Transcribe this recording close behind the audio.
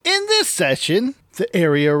session. The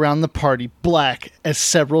area around the party black as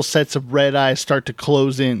several sets of red eyes start to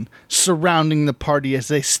close in, surrounding the party as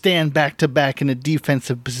they stand back to back in a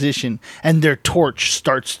defensive position, and their torch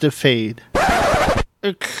starts to fade.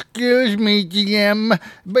 Excuse me, GM,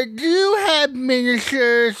 but do you have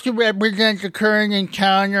miniatures to represent the current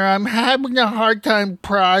encounter? I'm having a hard time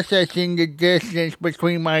processing the distance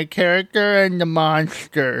between my character and the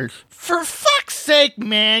monsters. For fuck's sake,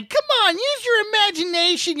 man, come on, use your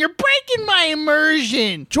imagination. You're breaking my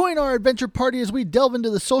immersion. Join our adventure party as we delve into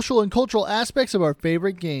the social and cultural aspects of our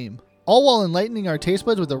favorite game, all while enlightening our taste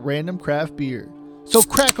buds with a random craft beer. So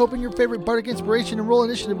crack open your favorite bardic inspiration and roll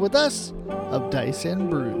initiative with us of Dice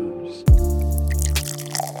and Brews.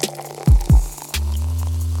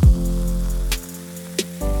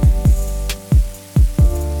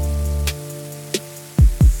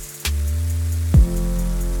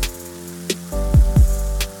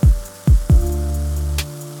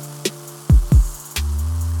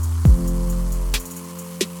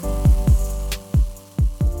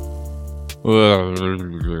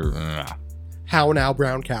 How now,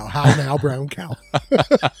 brown cow? How now, brown cow?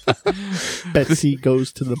 Betsy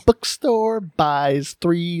goes to the bookstore, buys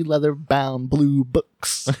 3 leather-bound blue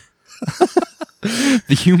books.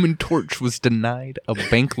 The Human Torch was denied a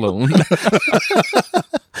bank loan.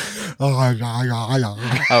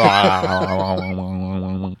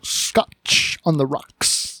 Scotch on the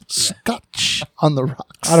rocks. Scotch on the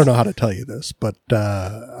rocks. I don't know how to tell you this, but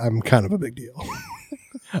I'm kind of a big deal.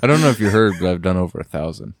 I don't know if you heard, but I've done over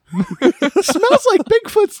 1,000. Smells like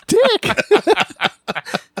Bigfoot's dick.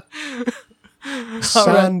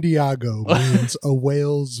 San Diego means a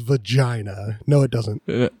whale's vagina. No, it doesn't.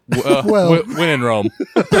 Well, when in Rome.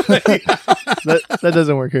 that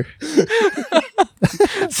doesn't work here.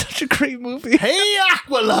 Such a great movie. Hey,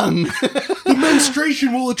 Aqualung! The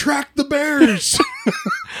menstruation will attract the bears.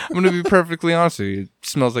 I'm going to be perfectly honest with you. It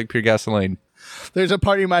smells like pure gasoline. There's a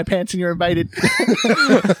party in my pants and you're invited.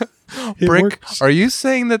 Brick, works. are you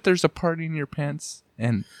saying that there's a party in your pants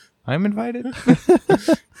and I'm invited?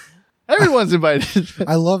 Everyone's invited.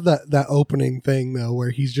 I love that opening thing, though,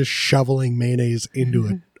 where he's just shoveling mayonnaise into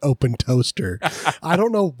an open toaster. I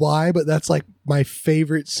don't know why, but that's like my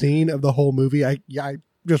favorite scene of the whole movie. I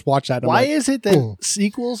just watched that. Why is it that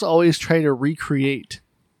sequels always try to recreate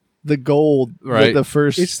the gold Right. the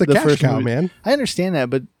first? It's the cash first cow, movie? man. I understand that,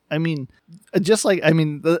 but I mean,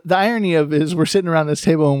 the irony of it is we're sitting around this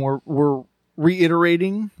table and we're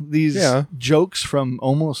reiterating these jokes from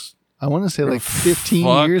almost, I want to say like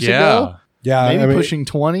 15 years ago. Yeah, Maybe pushing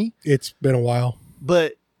 20. It's been a while.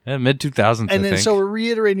 But mid-2000s, and then so we're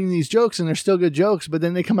reiterating these jokes and they're still good jokes, but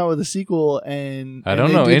then they come out with a sequel and I don't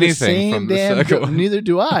they know do anything from the second one. Neither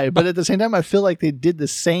do I. But at the same time, I feel like they did the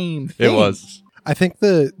same thing. It was. I think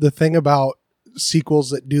the thing about sequels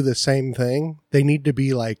that do the same thing, they need to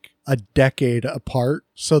be like a decade apart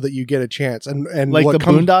so that you get a chance. And like what the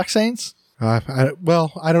Boondock Saints? I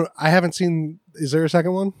haven't seen. Is there a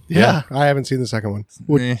second one? Yeah. I haven't seen the second one.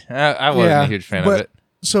 I wasn't a huge fan of it.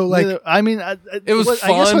 So like, I mean, it was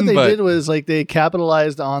fun, I guess what they but did was like they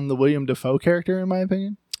capitalized on the William Dafoe character, in my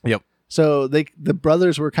opinion. Yep. So the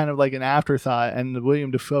brothers were kind of like an afterthought, and the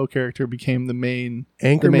William Dafoe character became the main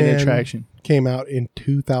Anchorman attraction. Came out in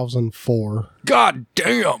 2004. God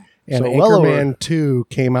damn. And So Anchorman 2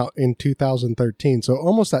 came out in 2013. So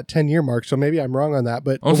almost that 10-year mark. So maybe I'm wrong on that.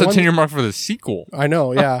 But Almost a 10-year mark for the sequel. I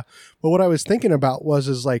know, yeah. But what I was thinking about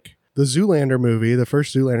was like the Zoolander movie, the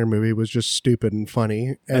first Zoolander movie was just stupid and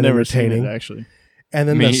funny and I've never seen entertaining. it, actually. And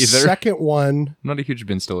then Me the either. second one, I'm not a huge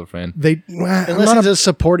Ben Stiller fan. Unless he's a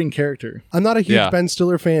supporting character. I'm not a huge Yeah. Ben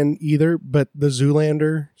Stiller fan either, but the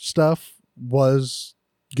Zoolander stuff was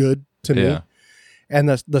good to me. Yeah. And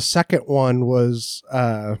the second one was,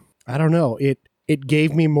 I don't know, it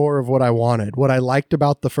gave me more of what I wanted. What I liked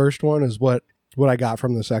about the first one is what I got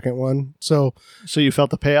from the second one. So you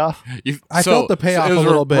felt the payoff? I felt the payoff it was a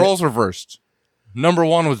little bit. Roles reversed. Number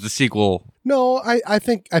one was the sequel. No, I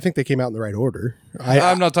think they came out in the right order.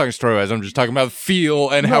 I'm not talking story-wise. I'm just talking about feel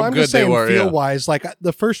and No, how I'm good just they saying were. feel Yeah. wise, like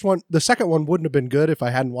the second one wouldn't have been good if I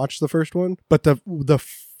hadn't watched the first one. But the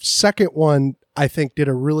second one, I think, did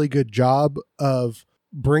a really good job of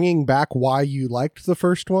bringing back why you liked the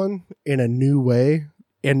first one in a new way,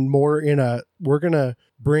 and more in a we're gonna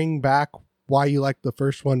bring back why you liked the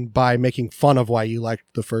first one by making fun of why you liked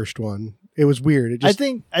the first one. It was weird. It just, I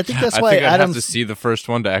think that's I why think I'd have Adam's to see the first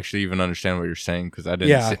one to actually even understand what you're saying because I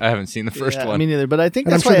Yeah. I haven't seen the first one. Me neither. But I think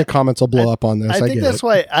and I'm that's sure why the comments will blow up on this. I think get that's it.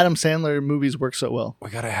 why Adam Sandler movies work so well. We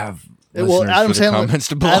gotta have Well, listeners for the comments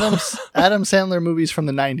to blow up. Adam Sandler movies from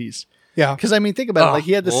the 90s. Yeah. Because I mean, think about it. Like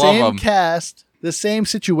he had the love same 'em. cast the same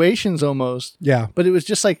situations almost, Yeah. but it was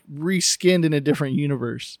just like reskinned in a different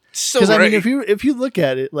universe. So Because I mean, great. if you look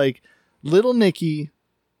at it, like Little Nicky,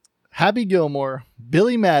 Happy Gilmore,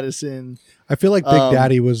 Billy Madison. I feel like Big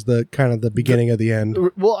Daddy was the kind of the beginning of the end.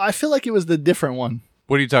 Well, I feel like it was the different one.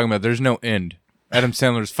 What are you talking about? There's no end. Adam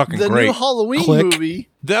Sandler's fucking The great. new Halloween Click. movie.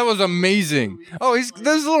 That was amazing. Oh,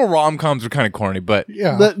 those little rom-coms are kind of corny, but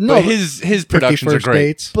Yeah. But no, but his productions are 51st great.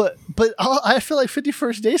 Dates. but I feel like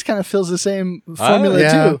 51st Days kind of fills the same formula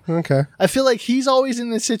Yeah. too. Okay. I feel like he's always in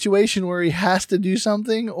this situation where he has to do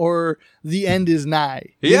something or the end is nigh.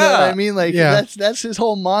 You know Yeah. what I mean? Like Yeah. that's his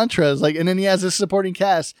whole mantra. Is like, and then he has a supporting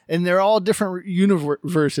cast, and they're all different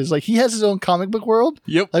universes. Like he has his own comic book world.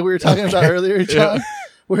 Yep. Like we were talking about earlier, John,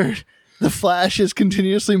 where the Flash is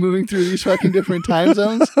continuously moving through these fucking different time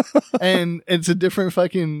zones, and it's a different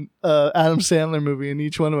fucking Adam Sandler movie in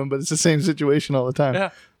each one of them, but it's the same situation all the time.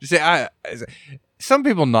 Yeah. You say some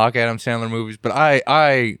people knock Adam Sandler movies, but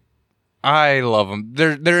I love them.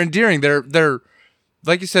 They're endearing. They're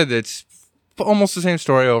like you said, it's almost the same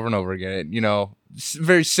story over and over again. You know,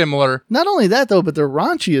 very similar. Not only that though, but they're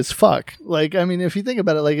raunchy as fuck. Like, I mean, if you think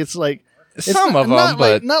about it, like it's like it's Some of them, not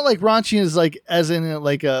but like, not like raunchy is like as in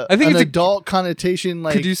like a I think an it's a- adult connotation.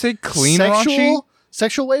 Like, could you say clean raunchy?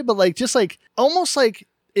 sexual way, but like just like almost like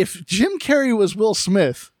if Jim Carrey was Will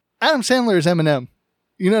Smith, Adam Sandler is Eminem.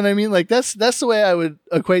 You know what I mean? Like that's the way I would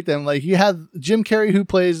equate them. Like you have Jim Carrey who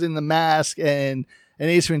plays in The Mask and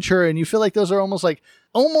Ace Ventura, and you feel like those are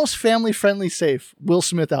almost family friendly, safe Will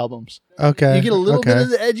Smith albums. Okay. You get a little bit okay. of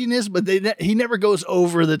the edginess, but he never goes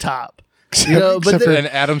over the top. You know, but Except for- And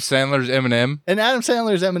Adam Sandler's Eminem. and Adam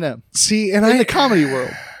Sandler's Eminem See, and in I the comedy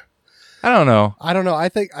world. I don't know. I don't know. I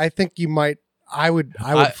think you might. I would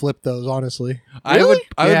flip those honestly. I would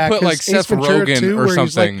Yeah, put 'cause like Ace Seth Ventura Rogen 2, or where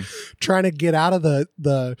he's, like, something. trying to get out of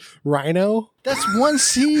the rhino. That's one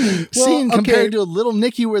scene Well, compared okay. to a Little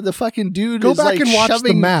Nicky where the fucking dude Go is back like and watch The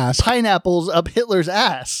shoving Mask. pineapples up Hitler's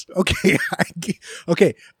ass, Okay.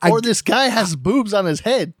 Okay. or this guy has boobs on his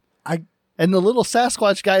head, I and the little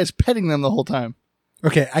Sasquatch guy is petting them the whole time,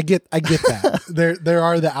 okay. I get that. there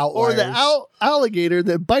are the or outliers. the alligator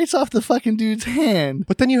that bites off the fucking dude's hand.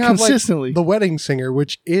 But then you have consistently. like The Wedding Singer,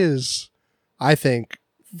 which is, I think,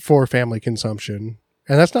 for family consumption,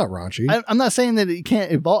 and that's not raunchy. I'm not saying that it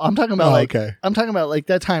can't evolve. I'm talking about okay. I'm talking about like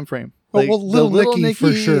that time frame. Oh, Like, well, the Little Nicky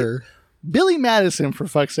for sure. Billy Madison, for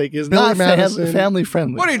fuck's sake, is Billy not Madison. family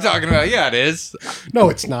friendly. What are you talking about? Yeah, it is. No,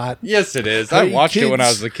 it's not. Yes, it is. I Hey, watched it when I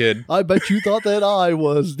kids. was a kid. I bet you thought that I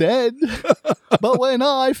was dead. But when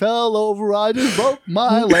I fell over, I just broke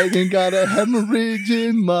my leg and got a hemorrhage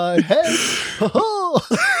in my head.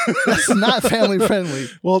 That's not family friendly.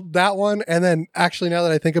 Well, that one, and then actually, now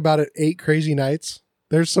that I think about it, 8 Crazy Nights.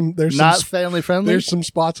 There's Not family friendly. there's some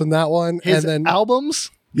spots in that one, His and then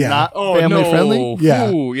albums, Yeah. not Oh family no. friendly. Yeah.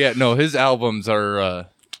 Ooh, yeah. No, his albums are.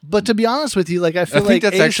 But to be honest with you, like I I feel think like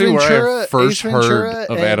that's Ace actually Ventura, where I first Ace Ventura heard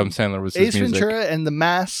of and Adam Sandler was his Ace music. Ventura and The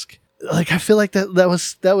Mask. Like I feel like that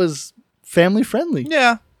was family friendly.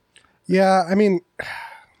 Yeah. yeah, I mean,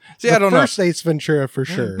 See, I don't know. first Ace Ventura for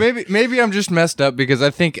sure. Maybe I'm just messed up because I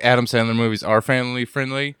think Adam Sandler movies are family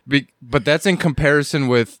friendly, but that's in comparison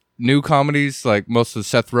with new comedies like most of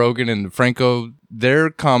Seth Rogen and Franco.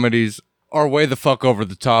 Their comedies are way the fuck over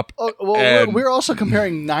the top. Oh, well, And- we're also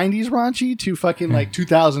comparing 90s raunchy to fucking like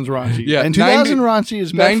 2000s raunchy. Yeah, and 2000 raunchy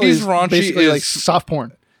is basically, 90s raunchy basically like is- soft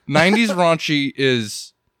porn. 90s raunchy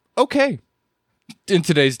is okay in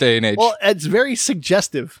today's day and age. Well, it's very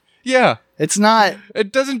suggestive. yeah, It's not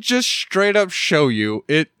it doesn't just straight up show you.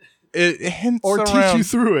 It hints or around. teach you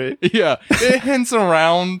through it. Yeah, it hints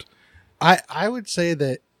around. I would say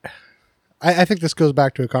that I think this goes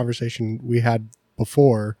back to a conversation we had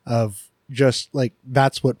before of just like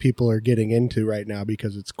that's what people are getting into right now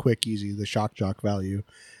because it's quick, easy, the shock jock value.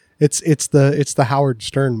 It's the Howard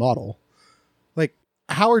Stern model. Like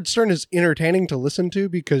Howard Stern is entertaining to listen to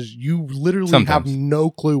because you literally Sometimes. have no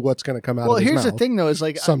clue what's going to come out Well, of his here's the mouth. thing though, is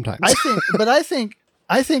like Sometimes.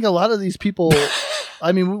 I think a lot of these people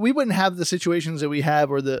I mean, we wouldn't have the situations that we have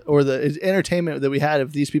or the entertainment that we had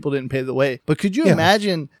if these people didn't pay the way. But could you Yeah.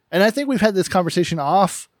 imagine, and I think we've had this conversation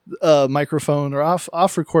off microphone or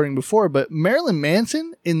off recording before, but Marilyn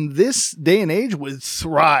Manson in this day and age would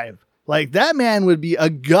thrive. Like that man would be a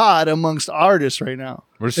god amongst artists right now.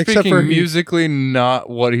 We're Except speaking for he- musically, not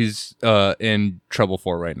what he's in trouble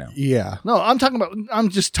for right now. Yeah. No, I'm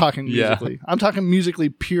just talking Yeah. musically. I'm talking musically,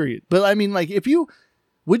 period. But I mean, like,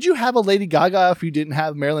 would you have a Lady Gaga if you didn't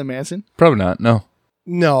have Marilyn Manson? Probably not. No.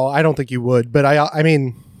 No, I don't think you would, but I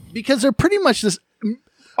mean Because they're pretty much this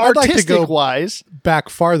I'd like to artistic go- wise. back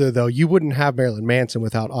farther though, you wouldn't have Marilyn Manson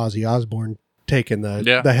without Ozzy Osbourne taking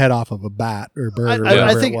Yeah. the head off of a bat or bird or I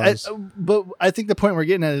whatever think, it was. but I think the point we're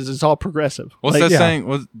getting at is it's all progressive. What's Like, that yeah. saying?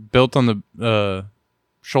 Was built on the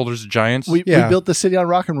shoulders of giants? We Yeah. built the city on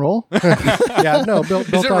rock and roll. Yeah, no, built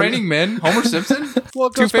Is it on, Raining Men? Homer Simpson? Well,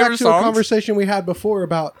 it Two goes back favorite to songs? a conversation we had before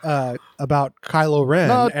about Kylo Ren,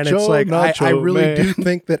 and it's Nacho, like I nacho, really man. do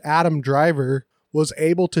think that Adam Driver was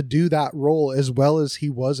able to do that role as well as he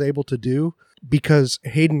was able to do because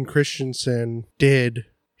Hayden Christensen did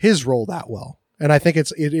his role that well. And I think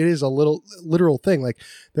it is a literal thing. Like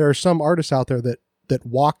there are some artists out there that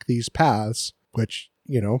walk these paths, which,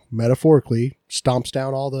 metaphorically stomps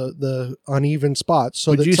down all the uneven spots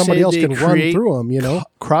so Would that you somebody say else they can run create through them,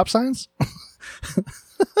 Crop signs.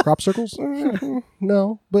 crop circles.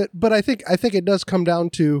 No, but I think it does come down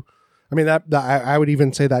to, I mean, that I would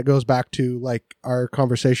even say that goes back to like our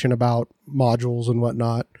conversation about modules and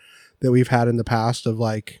whatnot that we've had in the past of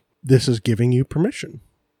like, this is giving you permission.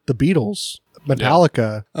 The Beatles,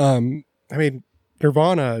 Metallica, I mean,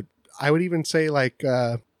 Nirvana, I would even say like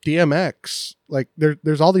DMX, like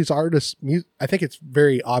there's all these artists. I think it's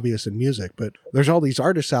very obvious in music, but there's all these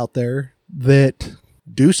artists out there that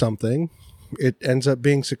do something. It ends up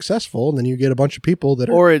being successful, and then you get a bunch of people that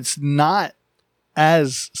are. Or it's not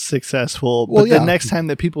as successful, but Well, the yeah. next time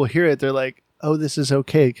that people hear it, they're like, "Oh, this is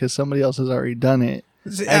okay," because somebody else has already done it,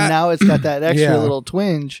 See, and now it's got that extra Yeah. little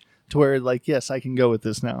twinge to where, like, yes, I can go with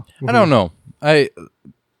this now. I don't know. I'm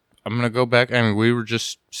gonna go back. I mean, we were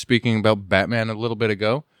just speaking about Batman a little bit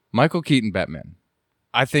ago. Michael Keaton Batman,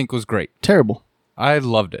 I think was great. Terrible. I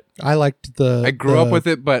loved it. I liked the. I grew up with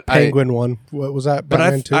it, but Penguin one. What was that? But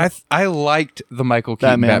Batman 2? I liked the Michael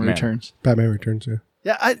Keaton Batman, Batman. Returns. Batman Returns. Yeah.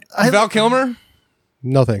 Yeah, I Val Kilmer,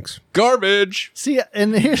 No thanks. garbage. see,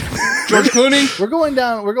 and here's George Clooney, we're going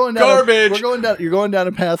down. Garbage. You're going down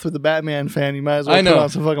a path with the Batman fan. You might as well I know. put on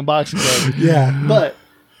some fucking boxing gloves. Yeah. But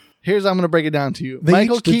here's how I'm going to break it down to you. They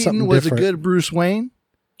Michael each did Keaton something was different. a good Bruce Wayne,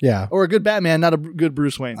 Yeah. or a good Batman, not a good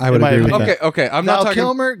Bruce Wayne. I would in my agree with opinion. that. okay. I'm Val not talking.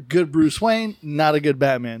 Kilmer, good Bruce Wayne, not a good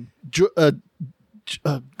Batman. Clooney.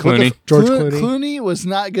 George Clooney. Clooney was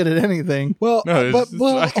not good at anything. Well, No, but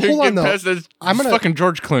I couldn't hold on get though. past that. I'm gonna- fucking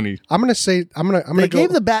George Clooney. I'm gonna say I'm gonna They go.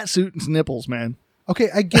 gave the bat suit its nipples, man. Okay,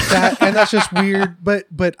 I get that, and that's just weird. But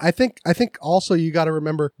I think also you got to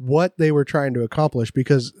remember what they were trying to accomplish,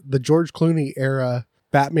 because the George Clooney era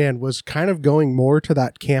Batman was kind of going more to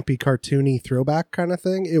that campy, cartoony throwback kind of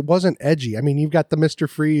thing. It wasn't edgy. I mean, you've got the Mr.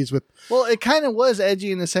 Freeze with. Well, it kind of was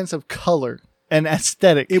edgy in the sense of color and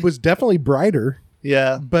aesthetic. It was definitely brighter,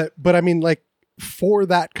 Yeah. but I mean, like for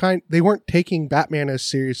that kind, they weren't taking Batman as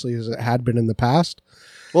seriously as it had been in the past.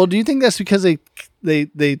 Well, do you think that's because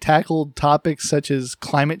they tackled topics such as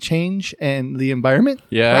climate change and the environment?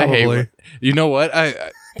 Yeah, I hate. Probably. You know what?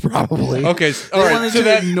 I Probably. okay. They All right. wanted So to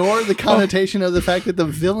that ignore the connotation of the fact that the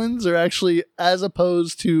villains are actually, as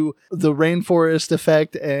opposed to the rainforest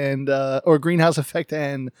effect and or greenhouse effect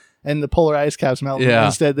and the polar ice caps melting. Yeah.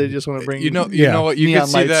 Instead, they just want to bring you know Yeah. what you neon can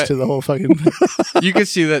see lights that to the whole fucking thing. you can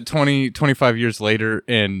see that 25 years later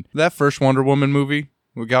in that first Wonder Woman movie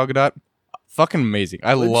with Gal Gadot. Fucking amazing.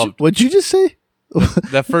 I loved What'd you just say?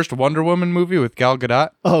 that first Wonder Woman movie with Gal Gadot.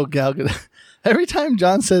 Oh, Gal Gadot. Every time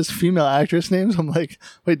John says female actress names, I'm like,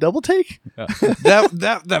 wait, double take?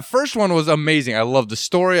 That first one was amazing. I loved the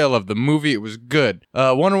story. I loved the movie. It was good.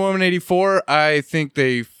 Wonder Woman 84. I think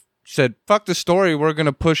they said, "Fuck the story. We're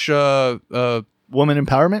gonna push Woman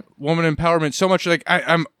empowerment? woman empowerment so much." Like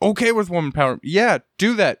I'm okay with woman empowerment. Yeah,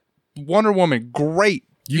 do that. Wonder Woman, great.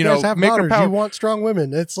 You guys have make her daughters. power. You want strong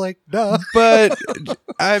women. It's like, duh. But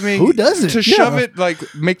I mean, Who doesn't? to Yeah. shove it like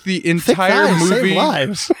make the Thick entire thighs save movie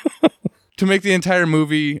lives. to make the entire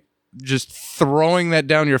movie just throwing that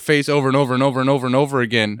down your face over and over and over and over and over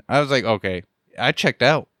again. I was like, okay, I checked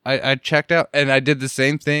out. I checked out, and I did the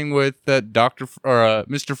same thing with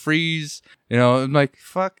Mr. Freeze. You know, I'm like,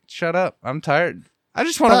 fuck, shut up. I'm tired. I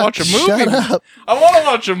just want to Fuck, watch a movie. shut up. I want to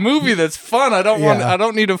watch a movie that's fun. I don't want. Yeah. I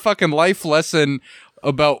don't need a fucking life lesson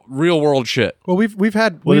about real world shit. Well, we've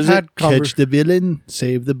had What we've is had it? Catch the villain,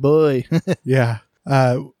 save the boy. yeah.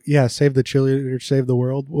 Save the cheerleader, save the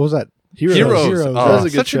world. What was that? Heroes. That Oh, was a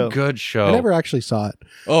good such show. a good show. I never actually saw it.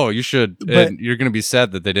 Oh, you should. But- And you're going to be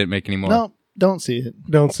sad that they didn't make any more. No, don't see it.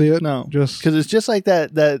 Don't see it. No. Just Because it's just like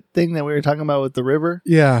that thing that we were talking about with the river.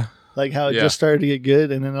 yeah. Like how it Yeah. just started to get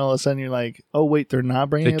good, and then all of a sudden you're like, oh, wait, they're not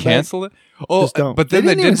bringing They it cancel it? Oh, Just don't. but then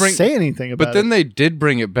they didn't did even bring say anything about But then it. they did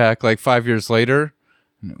bring it back like 5 years later,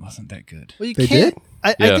 and it wasn't that good. Well, you They can't. did?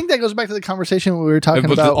 I Yeah. think that goes back to the conversation we were talking It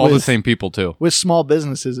was about all with, the same people too. with small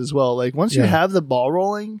businesses as well. Like once you Yeah. have the ball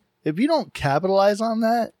rolling, if you don't capitalize on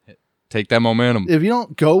that, Take that momentum. if you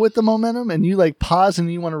don't go with the momentum and you like pause and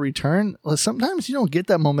you want to return, well, sometimes you don't get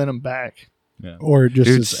that momentum back. Yeah. or just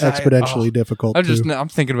Dude, is exponentially difficult. I'm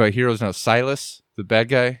thinking about heroes now. Silas, the bad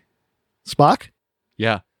guy. Spock?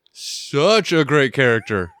 Yeah. Such a great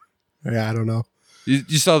character. Yeah, I don't know. You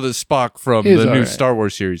saw the Spock from He's the new alright. Star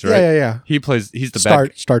Wars series, right? Yeah. He's the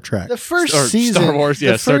Star Trek. The first Or season. Star Wars,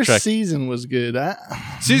 yeah, the Star first Trek. season was good.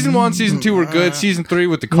 Season 1, Season 2 were good. Season 3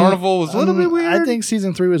 with the carnival was a little bit weird. I think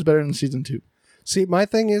season 3 was better than season 2. See, my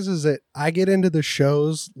thing is that I get into the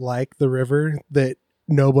shows like The River that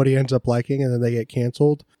nobody ends up liking, and then they get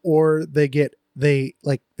canceled, or they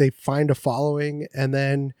find a following and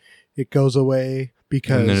then it goes away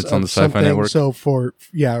because And then it's on of the Sci-Fi something. Network. So or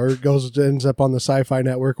it ends up on the Sci-Fi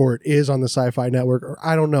Network, or it is on the Sci-Fi Network, or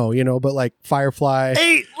I don't know, but like Firefly.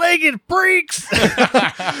 8-legged freaks!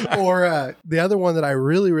 Or the other one that I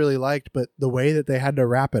really, really liked, but the way that they had to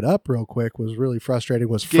wrap it up real quick was really frustrating,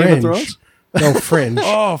 was Game of Fringe. Thrones? No, Fringe.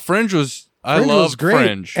 Oh, Fringe was... I Fringe love was great.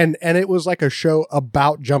 Fringe. And it was like a show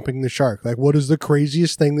about jumping the shark. Like, what is the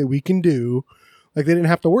craziest thing that we can do? Like, they didn't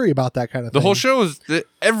have to worry about that kind of the thing. whole show was...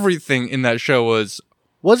 everything in that show was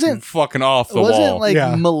Wasn't fucking off the wasn't wall. like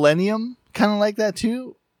Yeah. Millennium kind of like that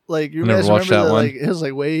too? Like you Never guys watched remember that one. Like it was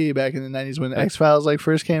like way back in the 90s when X-Files like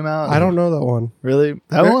first came out. I don't know that one. really.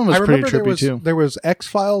 That one was I pretty remember trippy too. There was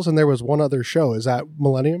X-Files and there was one other show. Is that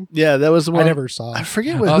Millennium? Yeah, that was the one I never saw. I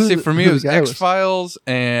forget what. Honestly, for me, it was the guy X-Files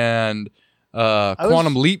and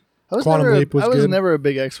Quantum Leap. I was Quantum never, Leap was I was good. never a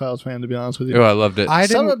big X-Files fan, to be honest with you. Oh, I loved it. I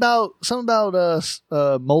Something didn't.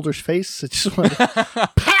 about Mulder's face. It just wanted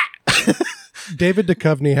David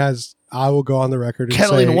Duchovny has. I will go on the record and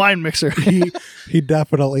kettling say wine mixer. he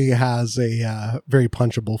definitely has a very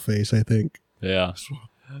punchable face. I think. Yeah. So,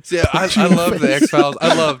 yeah, I love the X-Files.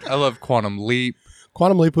 I loved Quantum Leap.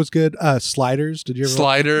 Quantum Leap was good. Sliders. Did you ever?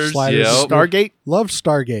 Sliders, Sliders. yep. Stargate. Loved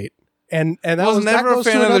Stargate. And that I was was never that a goes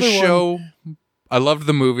to fan of the another one. show. I loved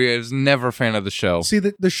the movie. I was never a fan of the show. See,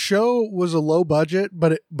 the show was a low budget,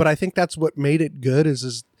 but I think that's what made it good.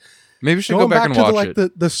 Is Maybe we should going go back and to watch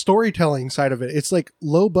it. the storytelling side of it. It's like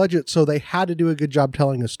low budget, so they had to do a good job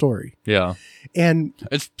telling a story. Yeah. And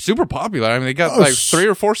It's super popular. I mean, they got Oh, like 3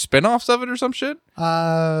 or 4 spin-offs of it or some shit.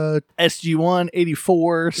 SG1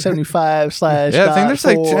 84 75 slash. Yeah, I think there's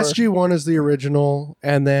like SG1 is the original,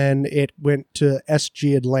 and then it went to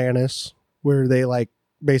SG Atlantis, where they like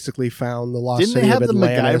basically found the lost Didn't they city have of the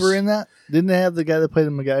Atlantis. MacGyver in that? Didn't they have the guy that played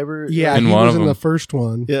the MacGyver? Yeah, In he one was of in them. the first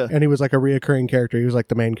one. Yeah. And he was like a reoccurring character. He was like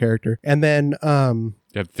the main character. And then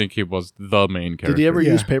I think he was the main character. Did he ever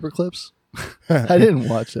Yeah. use paper clips? I didn't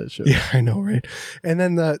watch that show. Yeah, I know, right? And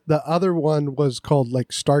then the other one was called like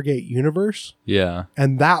Stargate Universe, Yeah.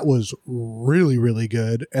 and that was really, really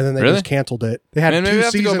good. And then they Really? just canceled it. They had Man, maybe I 2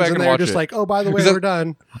 have to go seasons, back and and they're watch just it. like, oh, by the way, Because we're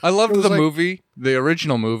done. I loved It was the like- movie, the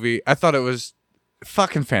original movie. I thought it was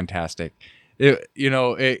fucking fantastic.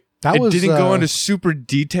 That was, didn't go into super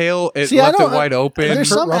detail. It See, I left it don't- wide open. There's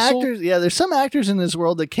Kurt some Russell? actors. Yeah, there's some actors in this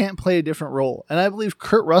world that can't play a different role, and I believe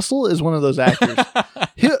Kurt Russell is one of those actors.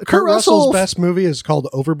 Kurt Russell's best movie is called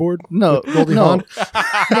Overboard. No, with Goldie no, Hawn.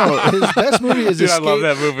 no. His best movie is Dude, I Escape. love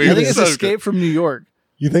that movie. I think It's it's so Escape from New York.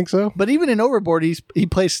 You think so? But even in Overboard, he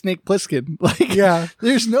plays Snake Plissken. Like, Yeah.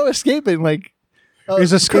 there's no escaping. Like,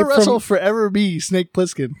 Is Escape Kurt Russell from- forever be Snake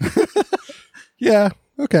Plissken. Yeah.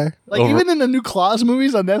 Okay. Like Over- even in the new Claws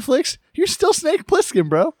movies on Netflix, you're still Snake Plissken,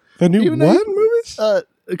 bro. The new Even though what you-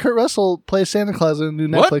 movies? Kurt Russell plays Santa Claus in the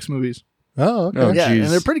new What? Netflix movies. Oh, okay. Oh, Yeah, jeez.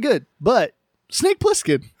 and they're pretty good. But Snake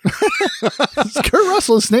Plissken, It's Kurt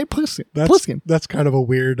Russell is Snake Plissken. Plissken. That's kind of a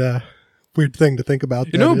weird thing to think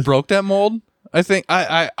about. You know that who is- broke that mold? I think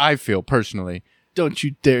I feel personally. Don't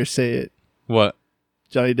you dare say it, What?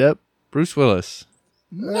 Johnny Depp. Bruce Willis.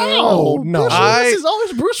 No. Bruce Willis is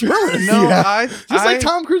always Bruce Willis. No, Yeah. Just like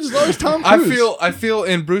Tom Cruise is always Tom I Cruise. feel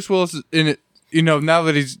in Bruce Willis in it. You know, now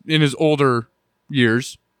that he's in his older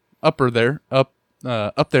years, up there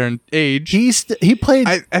in age. he played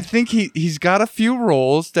I think he's got a few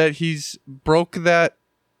roles that he's broke that,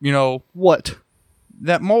 what?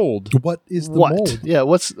 that mold. What is the What? mold? Yeah.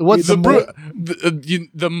 What's The, the mold?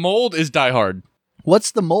 the mold is Die Hard.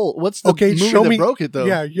 What's the mold? What's the Okay, movie show that me. broke it though?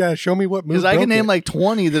 Yeah. Show me what movie. Because I can broke name it. like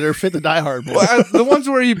 20 that are fit the Die Hard mold. Well, the ones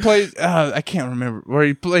where he plays, I can't remember where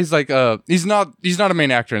he plays like he's not a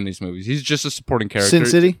main actor in these movies. He's just a supporting character. Sin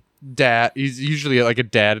City. Dad. He's usually like a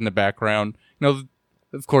dad in the background.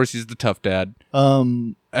 Of course, he's the tough dad.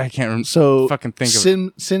 I can't remember. So fucking think of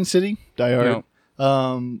it. Sin City, Die Hard. You know.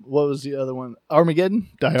 What was the other one? Armageddon,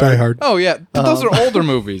 Die Hard. Die Hard. Oh yeah, but those are older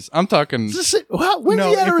movies. I'm talking. When's No,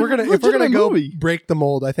 he had if a we're gonna legitimate go movie? break the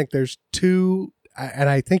mold, I think there's 2, and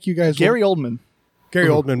I think you guys. Gary Oldman. Gary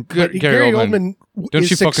Oldman. Good- But Gary Oldman. Don't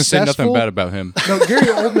is you fucking say nothing successful- bad about him. No, Gary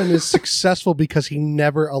Oldman is successful because he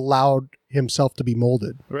never allowed himself to be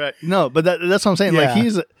molded. Right. No, but that's what I'm saying. Yeah. Like,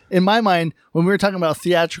 he's, in my mind, when we were talking about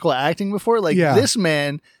theatrical acting before, like, Yeah. this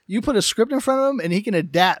man, you put a script in front of him and he can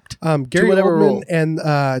adapt. Gary whatever Oldman role. and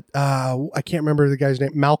I can't remember the guy's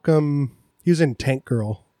name. Malcolm. He was in Tank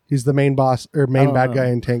Girl. He's the main boss or main don't bad know. guy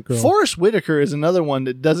in Tank Girl. Forrest Whitaker is another one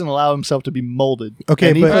that doesn't allow himself to be molded. Okay,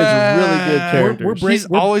 and he but- plays really good characters. we're He's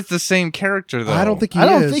always the same character, though. I don't think he I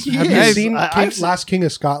don't is. think he Have you is. seen I've seen- Last King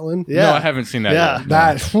of Scotland? Yeah. No, I haven't seen that Yeah. yet.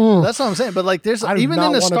 That That's what I'm saying. But like, there's I do even not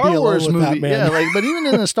in the wanna Star be alone Wars with that movie, man. yeah. Like, but even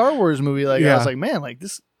in the Star Wars movie, like, I Yeah. was like, man, like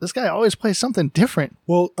this guy always plays something different.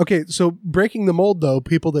 Well, okay, so breaking the mold though,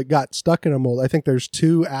 people that got stuck in a mold, I think there's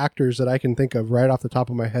two actors that I can think of right off the top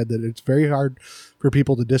of my head that it's very hard for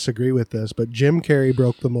people to disagree with this, but Jim Carrey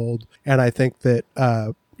broke the mold, and I think that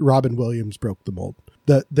Robin Williams broke the mold.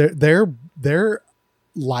 Their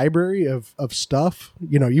library of stuff,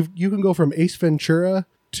 you know, you can go from Ace Ventura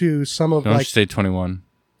to some of Don't like you say 21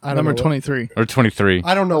 I don't Number know what- 23. or 23?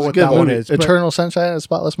 I don't know what Good that one movie. is. but- Eternal Sunshine of the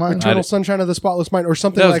Spotless Mind. Eternal Sunshine of the Spotless Mind or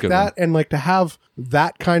something That was a like good that, and like to have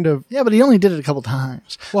that kind of Yeah, but he only did it a couple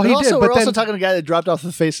times. Well, But he also, did, but we're also then- talking to a guy that dropped off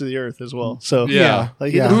the face of the earth as well. So Yeah.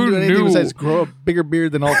 like he Yeah. doesn't Who do anything knew? besides grow a bigger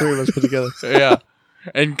beard than all three of us put together. Yeah,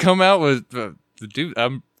 and come out with the dude. I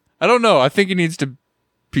don't know. I think he needs to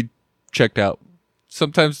be checked out.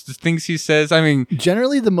 Sometimes the things he says, I mean,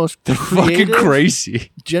 Generally, the most they're fucking creative, crazy.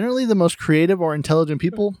 generally the most creative or intelligent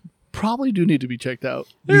people probably do need to be checked out.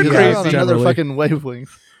 They're Because crazy. on another Generally. fucking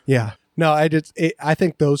wavelength. Yeah. No, I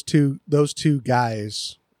think those two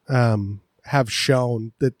guys have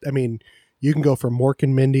shown that. I mean, you can go from Mork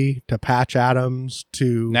and Mindy to Patch Adams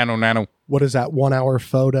to Nano. what is that 1 hour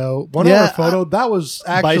photo? 1 Yeah, hour photo. That was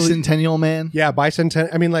actually Bicentennial Man. yeah,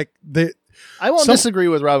 bicentennial. I mean, like I won't Some- disagree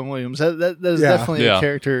with Robin Williams. That is Yeah. definitely a Yeah.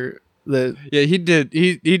 character that Yeah, he did.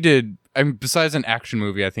 He did. I mean, besides an action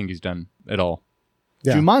movie, I think he's done it all.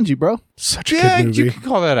 Yeah. Jumanji, bro. such a Yeah, good movie. you can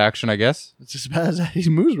call that action, I guess. It's just bad as that. He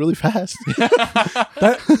moves really fast.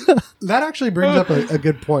 That actually brings up a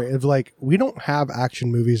good point of like we don't have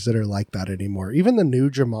action movies that are like that anymore. Even the new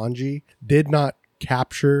Jumanji did not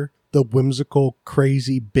capture the whimsical,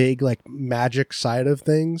 crazy, big like magic side of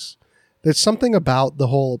things. There's something about the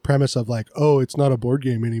whole premise of like, oh, it's not a board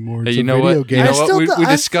game anymore. It's Hey, you a know video what? game. You I know what? still We th-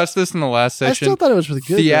 discussed this in the last I session. still thought it was really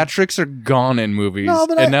good. though. Theatrics are gone in movies, No,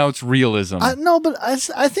 but and now it's realism. No, but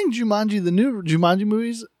I think Jumanji, the new Jumanji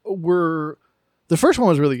movies were, the first one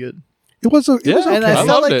was really good. It was Yeah, okay. And I I felt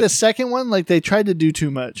loved like it. the second one, like they tried to do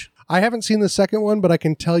too much. I haven't seen the second one, but I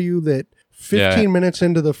can tell you that 15 minutes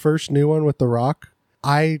into the first new one with The Rock,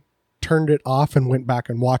 I turned it off and went back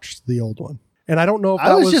and watched the old one. And I don't know if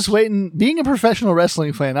that I was just waiting, being a professional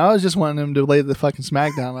wrestling fan, I was just wanting him to lay the fucking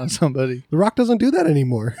smackdown on somebody. The Rock doesn't do that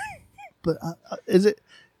anymore. But is it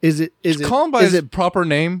Call him by is his it proper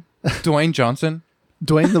name, Dwayne Johnson.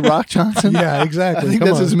 Dwayne the Rock Johnson? Yeah, I exactly. think Come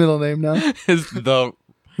that's on. his middle name now. He's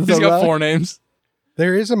The got Rock? 4 names.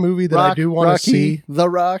 There is a movie that Rock, I do want to Rocky, see The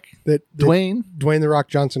Rock, that Dwayne. Dwayne The Rock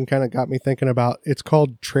Johnson kind of got me thinking about. It's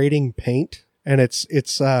called Trading Paint, and it's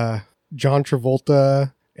John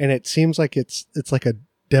Travolta, and it seems like it's like a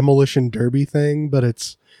demolition derby thing, but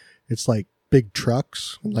it's like big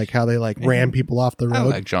trucks, and like how they like ram people off the I road.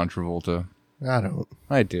 like John Travolta. I don't.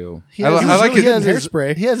 I do. He I, has li- his- I like he it. has his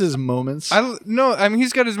Hairspray. He has his moments. No, I mean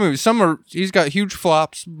he's got his movies. He's got huge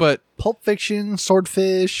flops, but Pulp Fiction,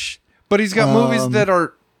 Swordfish. he's got movies Um, that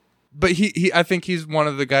are. But he I think he's one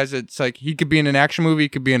of the guys that's like he could be in an action movie, he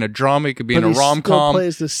could be in a drama, he could be in but a he rom still com.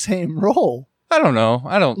 plays the same role. I don't know.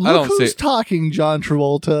 I don't Look say. who's talking, John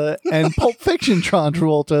Travolta and Pulp Fiction John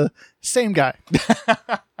Travolta, same guy.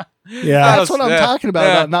 Yeah. That's what I'm yeah, talking about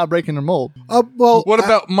yeah. not breaking the mold. Well, What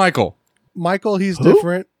about Michael? Michael? He's Who?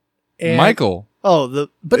 different. And Michael. Oh,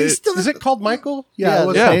 but he's still Is it called Michael? Yeah, it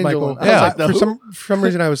was the called angel Michael. one. I was like, the for who? some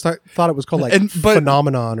reason, I was thought it was called like But-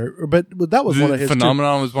 Phenomenon, but that was one of his. too.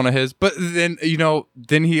 Phenomenon was one of his. But then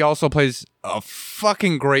then he also plays a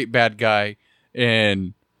fucking great bad guy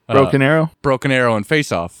in Broken Arrow. Broken Arrow and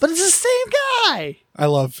Face Off. But it's the same guy. I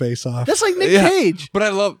love Face Off. That's like Nick Yeah. Cage. But I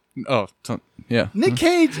love. Yeah. Nick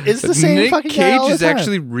Cage is the same Nick fucking guy Cage all the is time.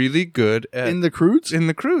 actually really good at in the Croods, in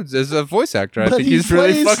the Croods as a voice actor. I But think he he's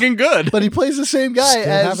really plays- fucking good. but he plays the same guy Still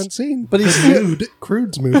as haven't seen, but he's the still- nude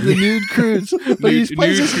Crudes the movie. nude Croods. But he Nude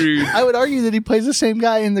plays. Croods. I would argue that he plays the same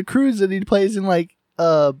guy in the Croods that he plays in like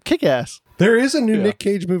Kick-Ass, There is a new Yeah. Nick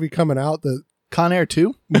Cage movie coming out. That Con Air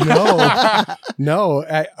 2, no,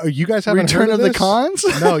 you guys haven't Return heard of of the this? Cons.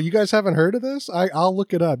 No, you guys haven't heard of this. I'll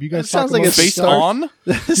look it up. You guys That sounds talk like about a Face Star- On. That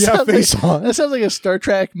Yeah, sounds Face like, On. That sounds like a Star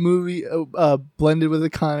Trek movie blended with a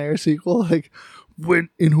Con Air sequel. Like, when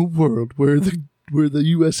in a world where the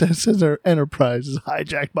USS Enterprise is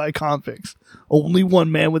hijacked by convicts, Only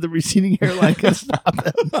one man with a receding hairline can stop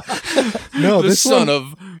him. No, the this son one,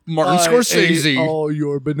 of Martin I Scorsese. ate all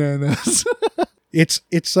your bananas. it's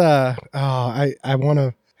I want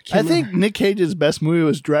to. I think Nick Cage's best movie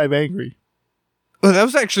was Drive Angry. Oh, that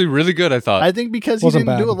was actually really good, I thought. I think because he Wasn't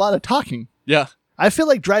didn't bad. do a lot of talking. yeah. I feel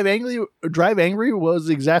like Drive Angry was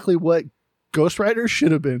exactly what Ghost Rider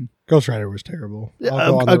should have been. Ghost Rider was terrible. Yeah,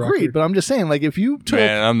 I'll go on the agreed, record. but I'm just saying, like, if you took,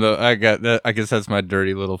 Man, I got that. I guess that's my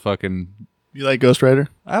dirty little fucking. you like Ghost Rider?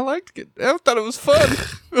 I liked it. I thought it was fun.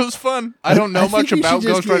 It was fun. I don't know I think much you about should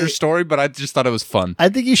just Ghost Rider's get- story, but I just thought it was fun. I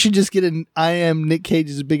think you should just get an I am Nick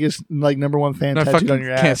Cage's biggest, like, number one fan I tattooed fucking on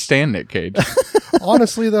your can't ass. stand Nick Cage.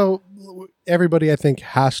 Honestly, though, everybody I think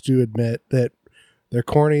has to admit that they're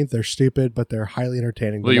corny, they're stupid, but they're highly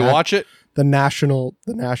entertaining. Will you watch it? the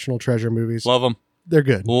national treasure movies? Love them. They're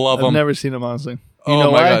good. Love I've them. never seen him, honestly. You Oh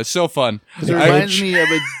know my why? god, it's so fun. 'Cause it I- reminds me of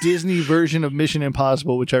a Disney version of Mission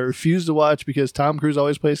Impossible, which I refuse to watch because Tom Cruise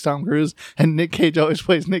always plays Tom Cruise and Nick Cage always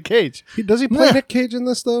plays Nick Cage. Does he play Yeah. Nick Cage in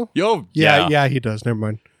this though? Yo, Yeah, he does. Never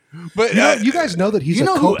mind. But You guys know that he's you a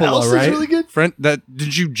know who else Coppola, right? is really good? friend, that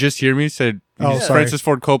did you just hear me say? Oh, he's sorry. Francis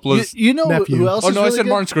Ford Coppola's. You know nephew. who else Oh is no, I really said good?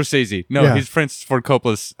 Martin Scorsese. No, Yeah. he's Francis Ford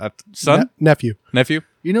Coppola's son, Nephew. nephew.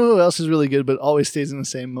 You know who else is really good but always stays in the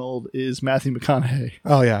same mold is Matthew McConaughey.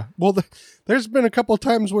 Oh yeah. Well, there's been a couple of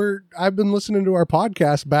times where I've been listening to our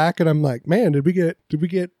podcast back, and I'm like, man, did we get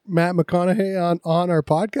Matt McConaughey on our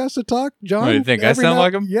podcast to talk, John? Oh, you think I Every sound now-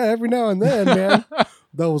 like him? Yeah, every now and then, man.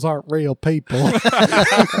 Those aren't real people.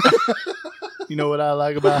 You know what I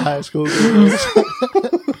like about high school girls?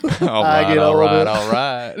 All I right, get all older. right, all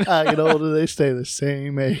right. I get older, they stay the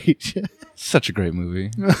same age. Such a great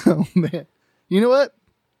movie. Oh man. You know what?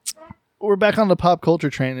 We're back on the pop culture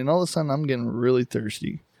train, and all of a sudden I'm getting really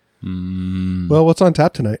thirsty. Well, what's on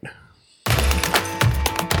tap tonight?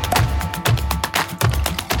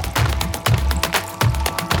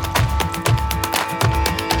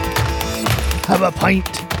 Have a pint,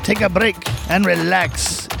 take a break, and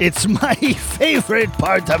relax. It's my favorite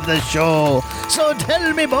part of the show. So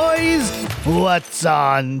tell me, boys, what's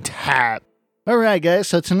on tap? All right, guys.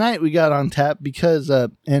 So tonight we got on tap because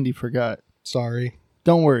Andy forgot. Sorry.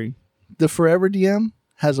 Don't worry. The Forever DM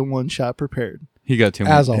has a one shot prepared. He got too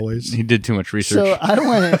much. As always. He did too much research. So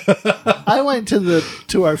I went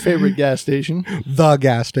to our favorite gas station, The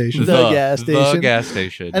gas station. The gas The station. gas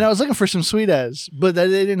station. and I was looking for some sweet as, but they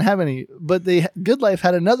didn't have any. But Good Life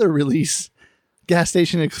had another release, gas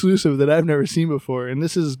station exclusive that I've never seen before, and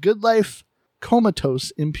this is Good Life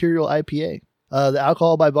Comatose Imperial IPA. The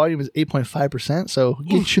alcohol by volume is 8.5%. So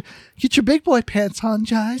get your big boy pants on,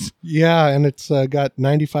 guys. Yeah, and it's got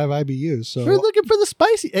 95 IBUs. So We're looking for the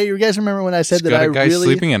spicy. Hey, you guys remember when I said It's that got I a guy really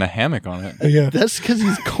sleeping in a hammock on it. yeah. That's because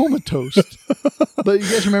he's comatose. But you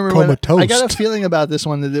guys remember when I Comatose. got a feeling about this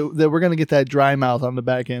one that we're gonna get that dry mouth on the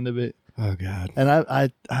back end of it, Oh god. and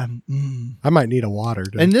I'm I might need a water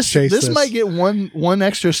to and chase this might get one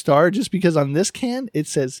extra star just because on this can it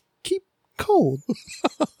says keep cold.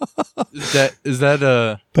 Is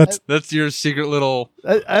that that's your secret little?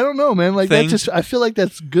 I don't know, man. Like Thing? that just I feel like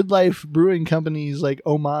that's Good Life Brewing Company's like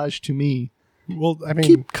homage to me. Well, I mean,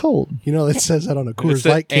 Keep cold. you know, it says that on a It's Coors the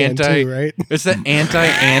Light can too, right? It's the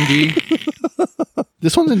anti-Andy.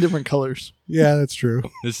 This one's in different colors. Yeah, that's true.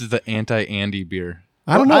 This is the anti-Andy beer.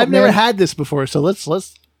 I don't know. I've never man. had this before, so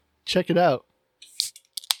let's check it out.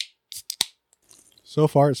 So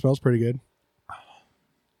far, it smells pretty good.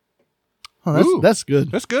 Oh, Ooh. that's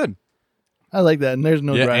good. That's good. I like that. And there's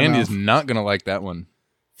no Yeah, dry Andy mouth. is not gonna like that one.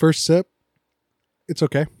 First sip, it's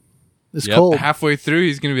okay. It's Yep, cold. halfway through,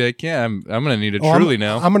 he's gonna be like, "Yeah, I'm gonna need a Oh, Truly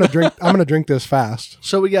now." I'm gonna drink. I'm gonna drink this fast.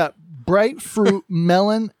 So we got bright fruit,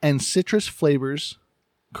 melon, and citrus flavors,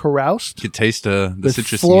 caroused You could taste the with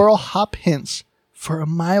citrus. floral hop hints for a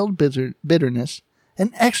mild bitterness,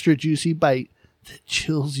 an extra juicy bite that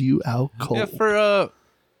chills you out cold. Yeah, for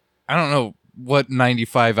I don't know what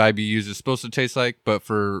 95 IBUs is supposed to taste like, but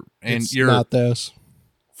for It's your not this.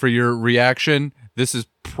 for your reaction, this is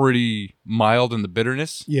pretty mild in the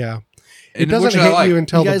bitterness. Yeah, it And doesn't which I hit like. you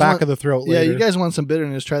until You the guys back want- of the throat. Yeah, later. you guys want some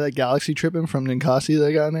bitterness? Try that Galaxy Trippin' from Ninkasi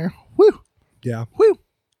they got in there. Woo, Yeah, woo.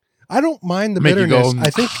 I don't mind the Make you bitterness.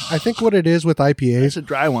 go, I think what it is with IPAs It's a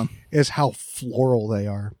dry one. is how floral they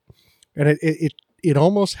are, and it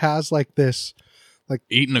almost has like this.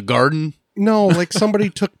 Eating a garden. No, like somebody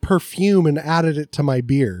took perfume and added it to my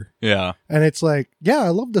beer. Yeah. And it's like, yeah, I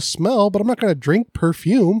love the smell, but I'm not going to drink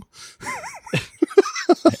perfume.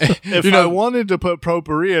 If I wanted to put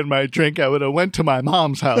potpourri in my drink, I would have went to my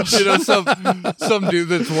mom's house. You know, some dude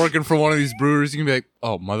that's working for one of these breweries, you can be like,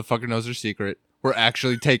 "Oh, motherfucker knows their secret. We're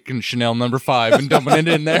actually taking Chanel No. 5 and dumping it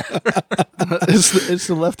in there." It's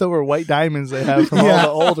the leftover white diamonds they have from all the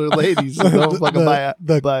older ladies that don't fucking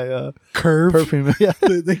buy Curve perfume. Yeah,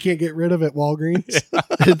 they can't get rid of at Walgreens.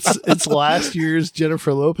 it's last year's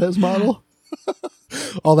Jennifer Lopez model.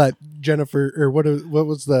 All that Jennifer or what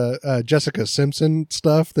was the Jessica Simpson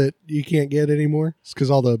stuff that you can't get anymore? It's because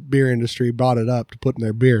all the beer industry bought it up to put in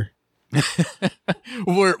their beer.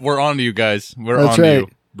 We're on to you guys. We're That's on to right. you.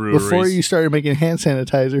 Breweries. Before you started making hand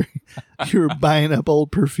sanitizer, you were buying up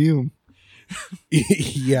old perfume.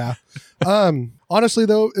 Yeah. Honestly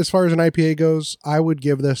though, as far as an IPA goes, I would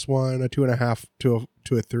give this one a 2.5 to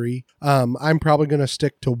a 3. I'm probably going to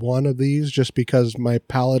stick to one of these just because my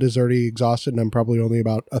palate is already exhausted and I'm probably only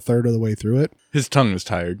about a third of the way through it. His tongue was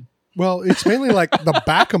tired. Well, it's mainly like the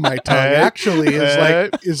back of my tongue actually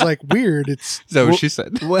is like weird. It's Is that what she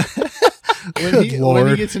said? When Lord.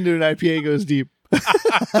 he gets into an IPA, it goes deep.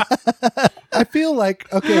 I feel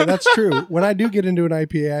like, okay, that's true. When I do get into an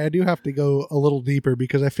IPA, I do have to go a little deeper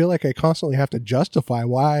because I feel like I constantly have to justify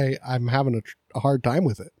why I'm having a hard time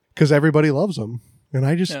with it because everybody loves them. And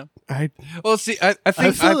I just, Well, see, I I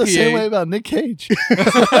think feel the same way IPA. about Nick Cage.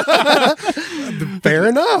 fair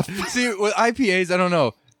enough. See, with IPAs, I don't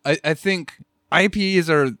know. I think IPAs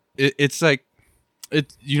are. It's like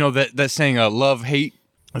it. You know that saying, love hate.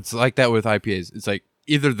 It's like that with IPAs. It's like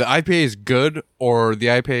either the IPA is good or the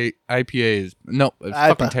IPA is no. It's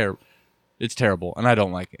fucking terrible. It's terrible, and I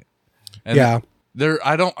don't like it. And Yeah.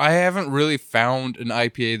 I haven't really found an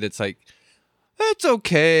IPA that's like, that's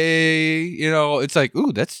okay. You know, it's like,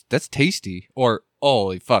 ooh, that's tasty. Or,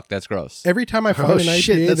 holy fuck, that's gross. Every time I find Oh an IPA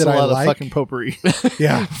shit, that's that a I lot like, of fucking potpourri.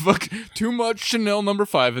 yeah, Fuck, too much Chanel No.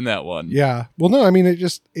 5 in that one. yeah. Well, no, I mean,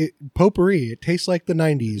 it potpourri. It tastes like the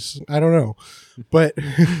 90s. I don't know. But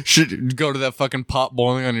Should go to that fucking pot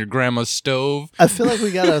boiling on your grandma's stove. I feel like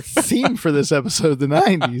we got a theme for this episode, the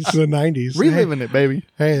 90s. the 90s. Reliving it, baby.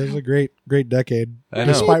 Hey, it was a great decade. I know.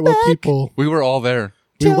 Despite what people We were all there.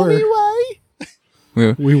 Tell me were. why.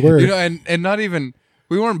 We were. You know, and not even,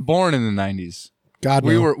 we weren't born in the 90s. God,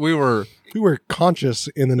 We no. were conscious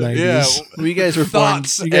in the 90s. Yeah. You guys were born.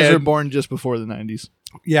 Thoughts You guys were and- born just before the 90s.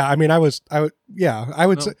 Yeah, I mean, I would say Well,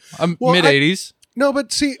 mid 80s. no,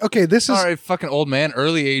 but see, okay, this is All right, fucking old man,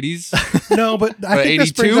 early 80s. no, but I think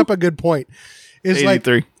this brings 82? up a good point. Is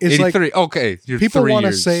 83. like it's like 83. Okay, you're people 3 want to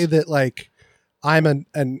years. say that like I'm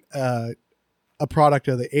a product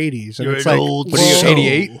of the 80s, and You're it's an like old What are you, soul.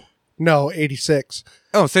 88? No, 86.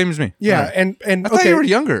 Oh, same as me. Yeah, All right. and I thought okay, you were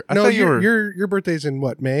younger. I no, thought you were your birthday's in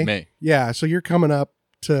what, May? May. Yeah, so you're coming up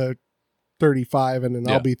to 35, and then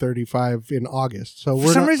Yeah. I'll be 35 in August. So For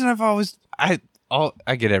we're some not, reason, I've always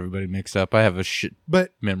I get everybody mixed up. I have a shit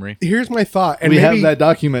but memory. here's my thought, and we maybe have that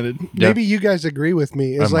documented. maybe you guys agree with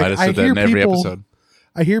me. I Is might like have I said that hear in every people, episode.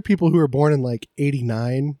 I hear people who are born in like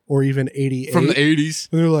 89 or even 88 From the 80s.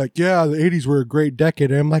 and they're like, yeah, the 80s were a great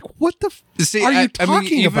decade. And I'm like, what the See, are you I mean,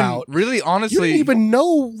 talking even about? Really, You honestly, don't even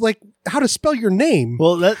know like how to spell your name.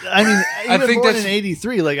 Well, I mean, I even think born that's- in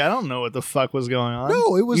 '83. Like, I don't know what the fuck was going on.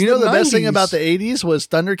 No, it was You know, the the best thing 90s. about the '80s was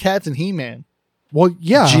Thundercats and He-Man, Well,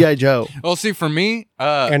 yeah. GI Joe. well, see, for me,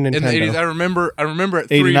 And in the Nintendo. 80s, I remember at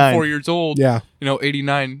 3 or 89. 4 years old, Yeah.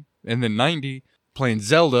 89 and then 90, playing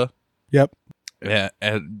Zelda. Yep. Yeah,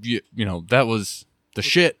 and you know, that was the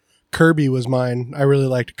shit. Kirby was mine. I really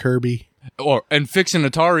liked Kirby. And fixing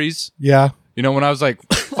Ataris. Yeah. You know, when I was like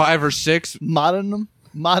 5 or 6, Modding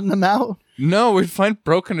them out. no, we'd find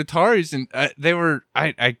broken Ataris, and they were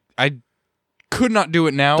I could not do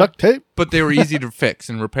it now, Duct tape. but they were easy to fix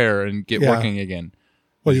and repair and get Yeah. working again.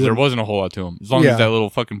 Well, you There wouldn't- wasn't a whole lot to them, as long Yeah. as that little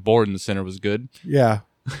fucking board in the center was good. Yeah.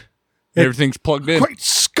 Everything's plugged in. Great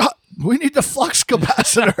Scott, we need the flux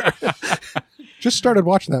capacitor. Just started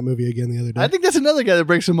watching that movie again the other day. I think that's another guy that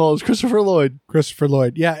breaks some molds, Christopher Lloyd. Christopher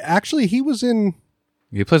Lloyd. Yeah, actually, he was in.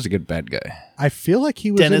 He plays a good bad guy. I feel like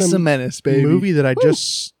he was Dennis in the a Menace, baby. movie that I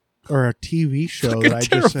just or a TV show Like that a I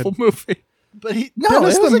just said. terrible movie. But no,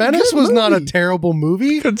 Dennis it was the a Menace good was not a movie. terrible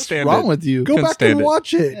movie. Couldn't What's stand wrong it. with you? Go Couldn't back stand and it.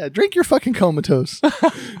 watch it. Yeah, drink your fucking comatose.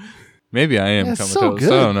 Maybe I am Yeah, comatose. so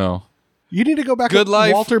good. I don't know. You need to go back. Good with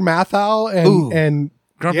Life. Walter Matthau Ooh. and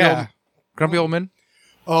Grumpy yeah. old man.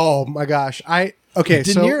 Oh my gosh. Okay.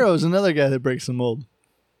 De So Niro's another guy that breaks the mold.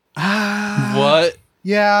 What?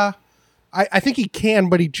 yeah, I think he can,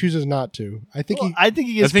 but he chooses not to. I think I think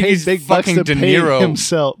he gets I think paid he's big bucks fucking to De pay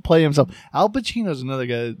Niro. play himself. Al Pacino's another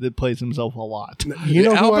guy that plays himself a lot. you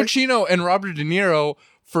know Al who I- Pacino and Robert De Niro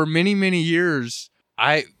for many, many years.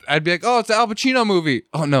 I'd be like, oh, it's an Al Pacino movie.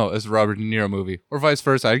 Oh no, it's a Robert De Niro movie, or vice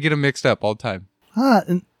versa. I'd get them mixed up all the time.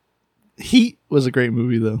 And Heat was a great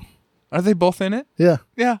movie, though. Are they both in it? Yeah.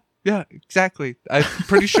 Yeah, exactly. I'm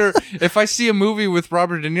pretty sure if I see a movie with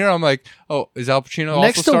Robert De Niro, I'm like, oh, is Al Pacino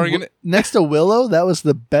also starring in it? Next to Willow, that was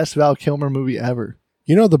the best Val Kilmer movie ever.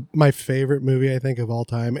 You know my favorite movie I think of all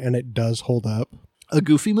time, and it does hold up. A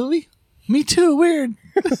Goofy movie? Me too. Weird.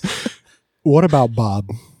 What about Bob?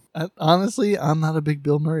 Honestly, I'm not a big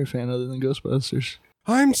Bill Murray fan other than Ghostbusters.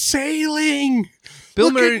 I'm sailing. Bill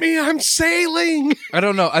Look Murray. at me, I'm sailing. I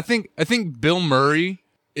don't know. I think Bill Murray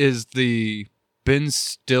is the Ben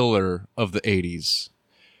Stiller of the 80s.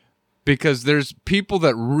 Because there's people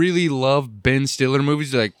that really love Ben Stiller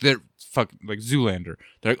movies. They're fucking like Zoolander.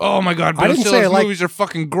 They're like, oh my god, I Ben didn't say Stiller's I like movies are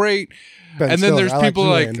fucking great. Ben And then Stiller, there's I like people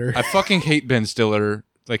like, Zoolander. I fucking hate Ben Stiller.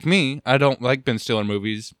 Like me, I don't like Ben Stiller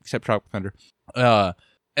movies except Tropic Thunder.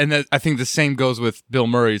 And I think the same goes with Bill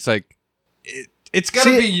Murray. It's like it's got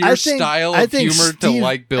to be your style of humor to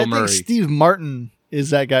like Bill Murray. I think Steve Martin is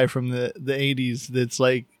that guy from the 80s that's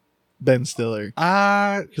like Ben Stiller.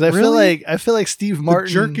 Because I feel like Steve Martin.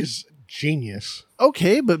 The Jerk is genius.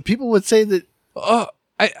 Okay, but people would say that.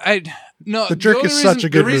 No. The Jerk is such a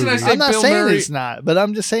good movie. I'm not Bill saying Murray, it's not, but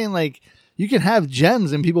I'm just saying like you can have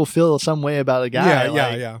gems and people feel some way about a guy.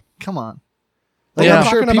 Yeah. Come on. Like, Yeah. I'm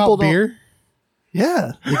sure about beer.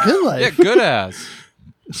 Yeah, the Good Life. yeah, good ass.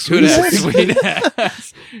 Good ass, sweet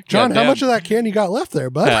ass. John, how much of that can you got left there,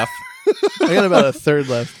 bud? half? I got about a third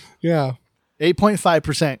left. Yeah.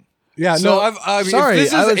 8.5%. Yeah, So no, I mean, Sorry, if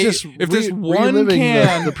this I is was just if this one reliving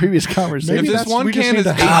can, the previous conversation. If maybe this that's one we just can need is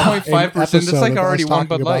to have 8.5%, that's an like episode of already us one talking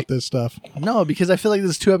Bud about Light. this stuff. No, because I feel like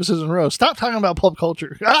this is 2 episodes in a row. Stop talking about pulp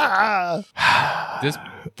culture.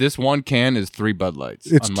 This one can is 3 Bud Lights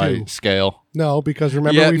It's on my 2. scale. No, because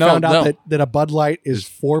remember we found out that a Bud Light is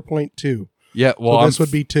 4.2. Yeah, well, So this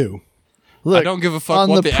would be 2. Look, I don't give a fuck on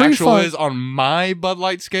what the the actual pre-funk- is on my Bud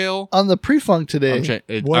Light scale. on the pre-funk today.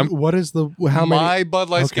 What is the how many? My Bud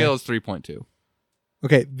Light Okay. scale is 3.2.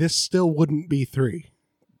 Okay, this still wouldn't be 3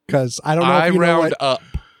 because I don't know I if you know round what. up,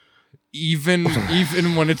 even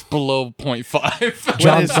when it's below 0.5. When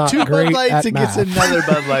John's it's not 2 Bud great Lights, at it gets math. another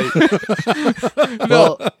Bud Light.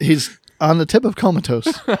 Well, he's on the tip of comatose.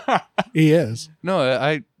 He is. No,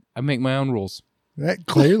 I make my own rules. That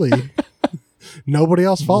clearly. Nobody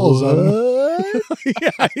else follows him. What?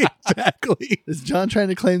 Yeah, exactly. Is John trying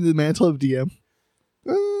to claim the mantle of DM?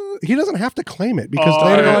 He doesn't have to claim it because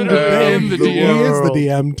I later on am today the he is the world.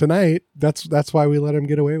 DM tonight. That's why we let him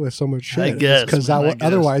get away with so much shit. I guess, because man, I guess.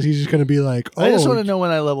 otherwise he's just going to be like, oh, I just want to know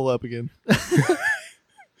when I level up again.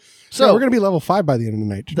 So we're going to be level 5 by the end of the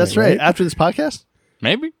night. Tonight, That's right. After this podcast?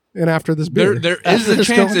 Maybe And after this beer, there is After a this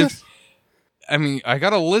chance. film? If I mean, I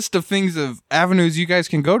got a list of things of avenues you guys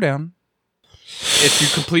can go down. If you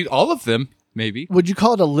complete all of them, maybe. Would you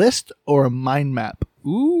call it a list or a mind map?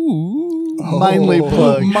 Ooh, Mindly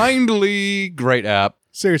plug. Mindly, great app.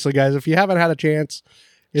 seriously, guys, if you haven't had a chance,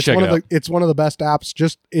 it's Check one it of out. the it's one of the best apps.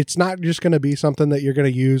 Just it's not just going to be something that you're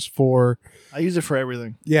going to use for. I use it for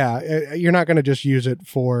everything. Yeah, you're not going to just use it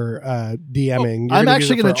for DMing. You're I'm gonna use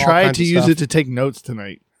actually it going for to all try kinds to of use stuff. it to take notes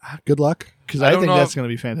tonight Good luck. because I I don't think know that's if- going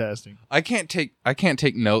to be fantastic. I can't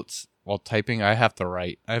take notes while typing. I have to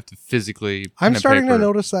write. I have to physically. pen I'm and starting to paper.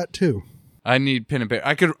 notice that too. I need pen and paper.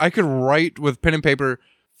 I could write with pen and paper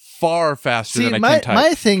far faster See, than I my, can type.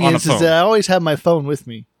 my thing on a is phone. that I always have my phone with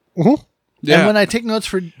me. Mhm. Yeah. And when I take notes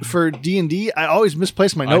for D&D, I always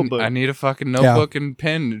misplace my notebook. I need a fucking notebook and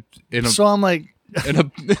pen in a so I'm like, in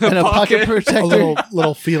a in a pocket A protector.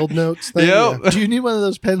 little field notes thing. Yep. Yeah. Do you need one of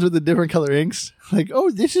those pens with the different color inks? Like, oh,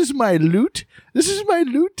 this is my loot. This is my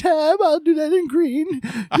loot tab. I'll do that in green.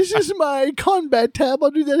 This is my combat tab. I'll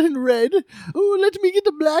do that in red. Oh, let me get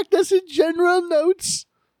the black. That's in general notes.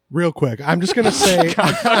 Real quick, I'm just gonna say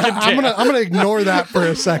I'm gonna ignore that for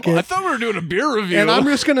a second. I thought we were doing a beer review. And I'm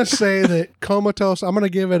just going to say that Comatose, I'm going to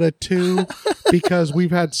give it a 2 because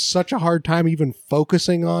we've had such a hard time even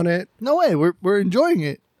focusing on it. No way. We're enjoying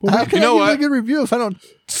it. How can you know I give what? a good review if I don't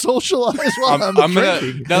socialize while I'm, I'm gonna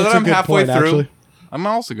drinking? now that That's a I'm good halfway point, through. actually. I'm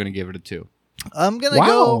also gonna give it a 2. I'm gonna Wow.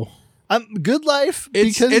 go. I'm good life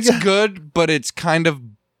It's because it's good, but it's kind of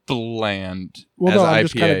bland. Well, as no, an I'm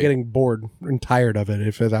just kind of IPA. getting bored and tired of it,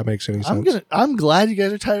 if that makes any sense. I'm glad you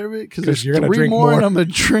guys are tired of it because 'Cause there's you're gonna 3 drink more and more. I'm gonna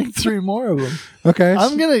drink 3 more of them. Okay.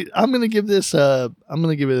 I'm gonna give this I'm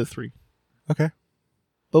gonna give it a 3. Okay.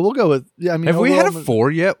 But we'll go with I mean Have we had a overall,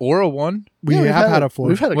 4 yet or a 1? We we've have had a 4.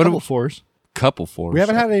 We've had a What couple have- 4s. Couple 4s. We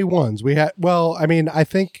haven't had any 1s. We had, well, I mean, I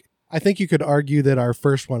think you could argue that our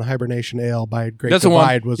first one, Hibernation Ale by Great That's a 1.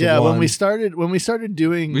 Divide, was Yeah, a 1. when we started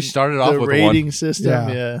doing We started off the with a 1. rating system,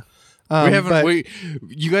 Yeah. yeah. We haven't. But-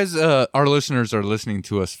 You guys, our listeners are listening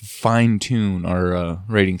to us fine tune our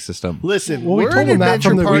rating system. Listen, Well, we we're told an them that adventure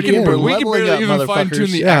from the party. beginning. We're We can leveling barely up, even fine tune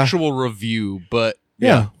motherfuckers. the Yeah. actual review, but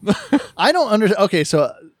Yeah. I don't understand. Okay,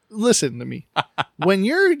 so listen to me. when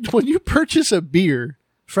you purchase a beer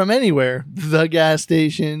from anywhere, the gas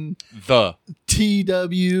station, the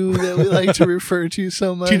TW that we like to refer to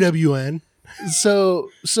so much. TWN. So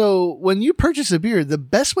when you purchase a beer, the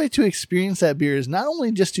best way to experience that beer is not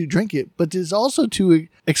only just to drink it, but is also to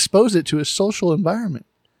expose it to a social environment.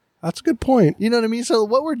 That's a good point. You know what I mean? So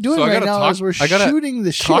what we're doing So I right gotta now talk- is we're I gotta shooting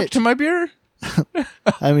the talk shit. to my beer.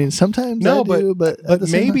 I mean, sometimes No, I do, but at but the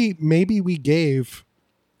same time- maybe we gave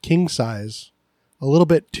King Size a little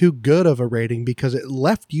bit too good of a rating because it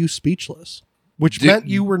left you speechless, which Did- meant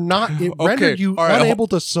you were not. It Okay, rendered you all right, unable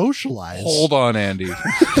to socialize. Hold on, Andy.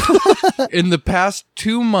 In the past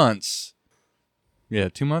 2 months,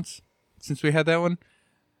 2 months since we had that one,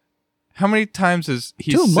 how many times has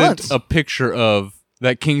he 2 sent months? a picture of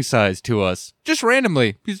that king size to us? Just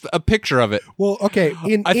randomly. He's a picture of it. Well, okay.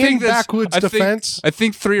 In that's- Backwoods defense, I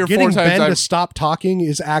think 3 or 4 getting times Ben I've to stop talking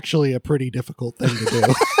is actually a pretty difficult thing to do.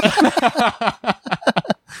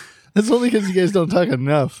 that's only because you guys don't talk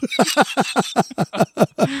enough.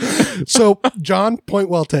 So, John, point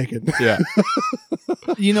well taken. Yeah.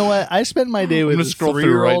 You know what? I spend my day with gonna a scroll through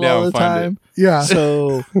 3-year-old right now all the and find it. time. Yeah.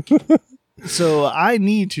 So I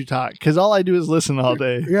need to talk because all I do is listen all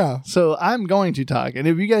day. Yeah. So I'm going to talk, and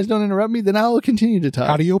if you guys don't interrupt me, then I will continue to talk.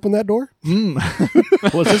 How do you open that door?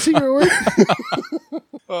 What's the secret word?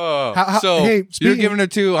 So hey, you're speaking- giving it a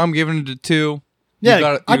 2. I'm giving it a 2. Yeah,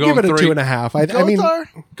 you're I'd give going it a 3. 2.5. I mean,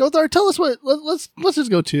 Gothar, tell us what. Let's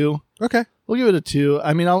just go 2. okay. We'll give it a 2.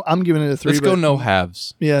 I mean, I'm giving it a 3. Let's go but- no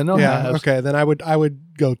halves. Yeah, no Yeah. halves. Okay. Then I would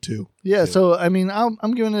go 2. Yeah. So I mean, I'm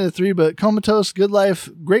giving it a 3. But Comatose, Good Life,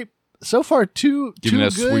 great so far. Two Giving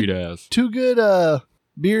that good, sweet ass. 2 good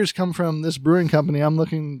beers come from this brewing company. I'm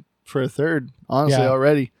looking for a third, honestly, Yeah.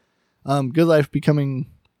 already. Good Life becoming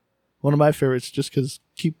one of my favorites just because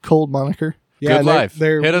Keep Cold moniker. Yeah. Good they're- life.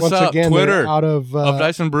 They're Hit us once up. again Twitter they're out of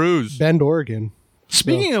Dyson Brews. Bend, Oregon.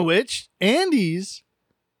 Speaking of which, Andy's.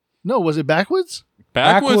 No, was it Backwoods?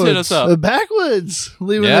 Backwoods hit us Backwoods. up. Backwoods.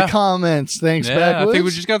 Leave in Yeah. the comments. Thanks, Yeah, Backwoods. I think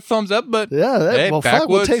we just got thumbs up, but Yeah, Hey, well, fuck,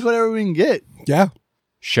 we'll Backwoods. take whatever we can get. Yeah.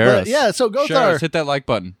 share But us. yeah, so Share Gothar. us. Hit that like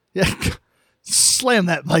button. Yeah. Slam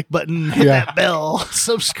that like button, hit Yeah. that bell,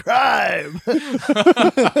 subscribe.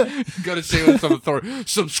 Gotta say with some authority.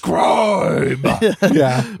 Subscribe.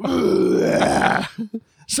 Yeah.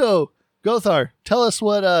 So, Gothar, tell us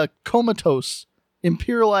what Comatose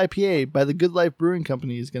Imperial IPA by the Good Life Brewing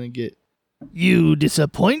Company is going to get. You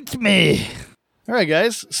disappoint me. All right,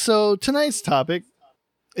 guys. So, tonight's topic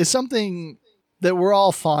is something that we're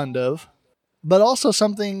all fond of, but also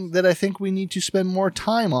something that I think we need to spend more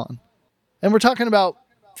time on. And we're talking about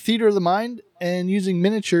theater of the mind and using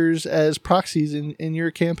miniatures as proxies in your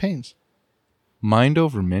campaigns. Mind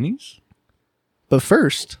over minis? But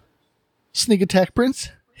first, Sneak Attack Prince,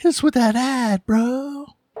 hit us with that ad, bro.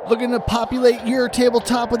 Looking to populate your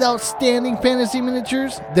tabletop with outstanding fantasy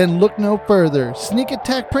miniatures? Then look no further. Sneak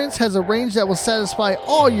Attack Prince has a range that will satisfy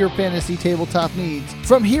all your fantasy tabletop needs.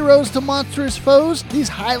 From heroes to monstrous foes, these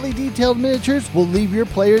highly detailed miniatures will leave your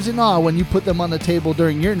players in awe when you put them on the table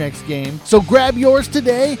during your next game. So grab yours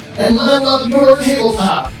today and level up your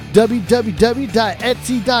tabletop.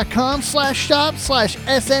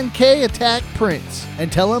 www.etsy.com/shop/SNK Attack Prince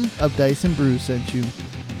and tell them of Dyson Brew sent you.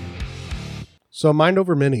 So mind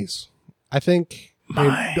over minis. I think. Do we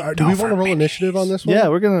want to roll initiative on this one? Yeah,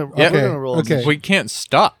 we're gonna Okay, roll. okay. We can't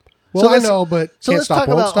stop. Well, So I let's- know, but So can't let's stop, talk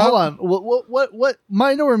won't about. stop. Hold on. What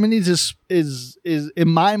Mind Over Minis is in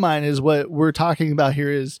my mind is what we're talking about here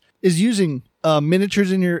is using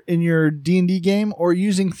miniatures in your D&D game or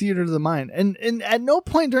using theater of the mind. And at no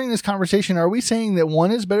point during this conversation are we saying that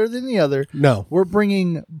one is better than the other. No. We're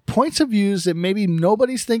bringing points of views that maybe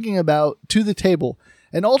nobody's thinking about to the table.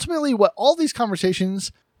 And ultimately, what all these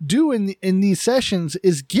conversations do in these sessions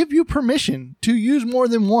is give you permission to use more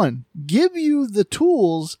than one. Give you the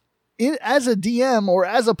tools as a DM or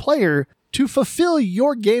as a player to fulfill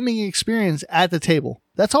your gaming experience at the table.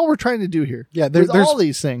 That's all we're trying to do here. Yeah, there's there's all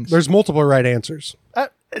these things. There's multiple right answers.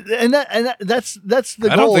 That's the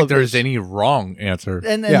goal. I don't think of there's this. any wrong answer.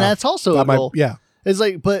 and Yeah. that's also a goal. Yeah. It's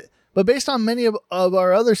like, but based on many of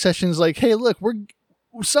our other sessions, like, hey, look,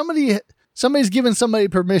 somebody's given somebody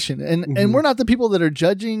permission, and we're not the people that are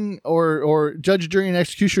judging or judge, jury, and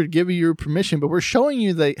executioner to give you your permission, but we're showing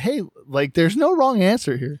you that, hey, like, there's no wrong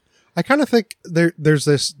answer here. I kind of think there's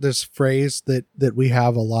this phrase that we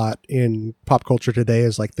have a lot in pop culture today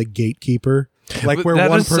is like the gatekeeper. Like But where that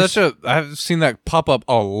one is person, I've seen that pop up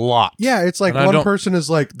a lot. yeah, it's like And I one don't- person is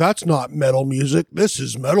like, "That's not metal music. This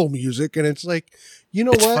is metal music," and it's like, you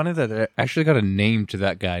know It's what? funny that I actually got a name to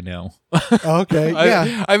that guy now. Okay,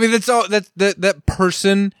 yeah, I mean, that's all. That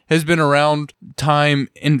person has been around time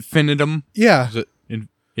infinitum. yeah. Is it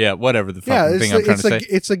yeah, whatever the Yeah, fucking thing I'm trying to say.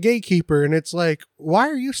 it's a gatekeeper, and it's like, why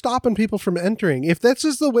are you stopping people from entering? If this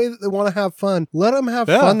is the way that they want to have fun, let them have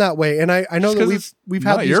Yeah. fun that way. And I know Just that 'cause we've it's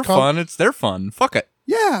had not these your fun. It's their fun. Fuck it.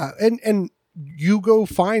 yeah, and you go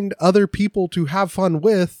find other people to have fun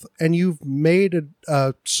with, and you've made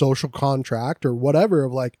a social contract or whatever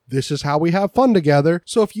of like, this is how we have fun together.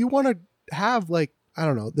 So if you want to have like, I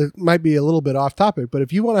don't know, this might be a little bit off topic, but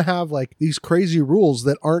if you want to have like these crazy rules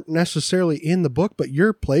that aren't necessarily in the book, but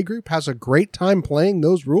your playgroup has a great time playing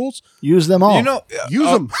those rules, Use them all. You know, Use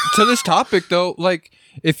 'em. to this topic though. Like,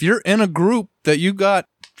 if you're in a group that you got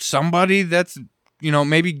somebody that's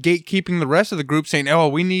maybe gatekeeping the rest of the group, saying, "Oh,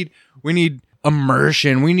 we need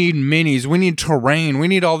immersion, we need minis, we need terrain, we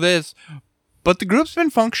need all this," but the group's been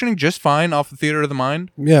functioning just fine off the theater of the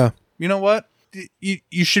mind. yeah. You know what?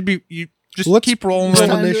 You should be just Let's keep rolling. roll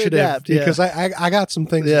Time to initiative adapt, yeah. because I got some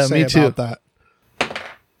things Yeah, to say me too. about that.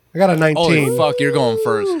 I got a 19. Holy fuck, you're going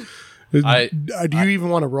first. Do you even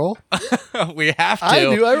want to roll? We have to. I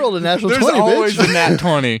do. I rolled a natural There's 20, always bitch. a nat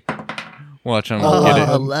 20. Watch, I'm Oh, gonna get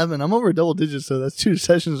it. 11. I'm over double digits, so that's 2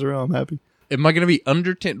 sessions in a row. I'm happy. Am I going to be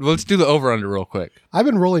under 10? Let's do the over-under real quick. I've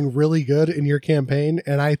been rolling really good in your campaign,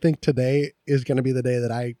 and I think today is going to be the day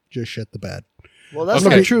that I just shit the bed. Well, that's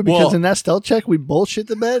Okay, not true because well- in that stealth check, we both shit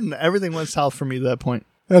the bed and everything went south for me at that point.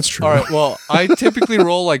 That's true. All right, well, I typically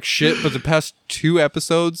roll like shit, but the past 2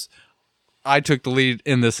 episodes, I took the lead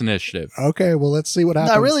in this initiative. Okay, well, let's see what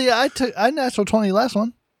happens. Not really. I natural 20 last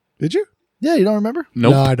one. Did you? Yeah, you don't remember?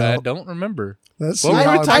 Nope, No, I I don't. don't remember. Let's What see were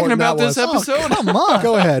how we talking important about that this was. episode? Come on.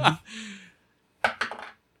 Go ahead.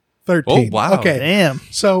 13. Oh, wow. Okay, Damn.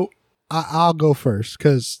 so I'll go first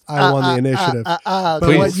because I won the initiative. But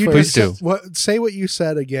Please, what you please just do. say what you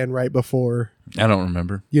said again right before. I don't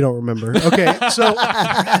remember. You don't remember. Okay,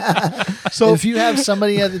 so If you have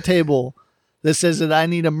somebody at the table that says that I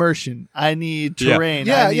need immersion, I need Yeah. terrain,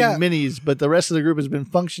 Yeah, I need yeah. minis, but the rest of the group has been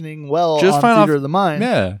functioning well Just on fine theater off- of the mind.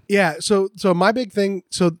 Yeah. yeah, so my big thing,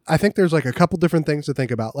 so I think there's like a couple different things to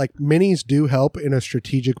think about. Like minis do help in a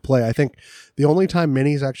strategic play. I think the only time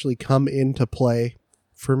minis actually come into play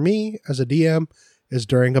for me as a DM is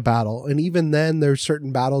during a battle. And even then there's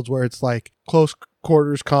certain battles where it's like close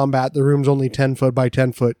quarters combat, the room's only 10 foot by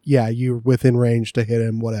 10 foot. Yeah, you're within range to hit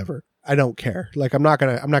him, whatever. I don't care. Like I'm not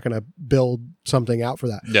gonna build something out for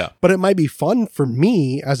that. Yeah. But it might be fun for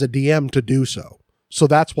me as a DM to do so. So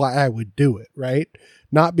that's why I would do it, right?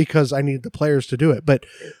 Not because I need the players to do it. But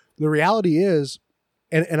the reality is,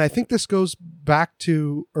 and I think this goes back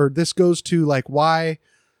to, or this goes to like why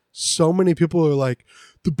so many people are like,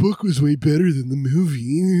 the book was way better than the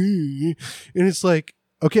movie. And it's like,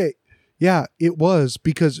 okay, yeah, it was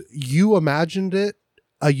because you imagined it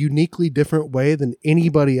a uniquely different way than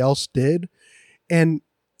anybody else did. And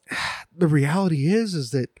the reality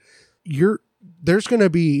is that there's going to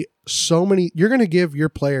be so many, you're going to give your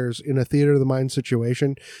players in a theater of the mind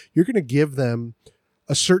situation, you're going to give them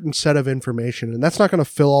a certain set of information, and that's not going to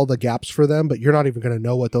fill all the gaps for them, but you're not even going to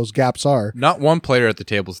know what those gaps are. Not one player at the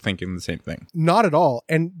table is thinking the same thing. Not at all.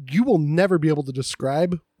 And you will never be able to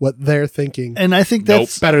describe what they're thinking And I think Nope.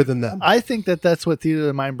 that's better than them. I think that's what theater of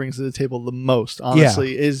the mind brings to the table the most,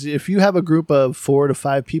 honestly, is if you have a group of 4 to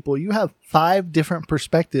 5 people, you have 5 different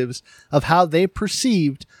perspectives of how they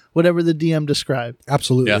perceived whatever the DM described.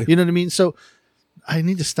 Absolutely. Yeah. You know what I mean? So I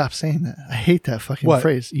need to stop saying that. I hate that fucking What?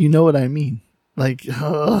 phrase. You know what I mean? Like,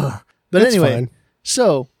 ugh. But That's anyway, fine.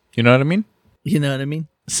 so You know what I mean? you know what I mean?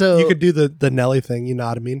 So You could do the Nelly thing, you know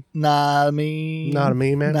what I mean? nah, I mean, Not a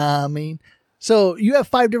me, man. Nah, I mean. So you have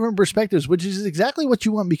 5 different perspectives, which is exactly what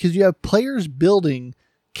you want because you have players building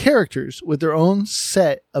characters with their own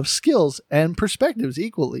set of skills and perspectives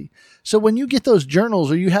equally. So when you get those journals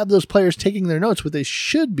or you have those players taking their notes, what they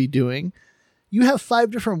should be doing, you have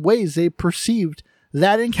 5 different ways they perceived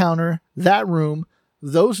that encounter, that room,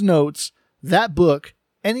 those notes, that book,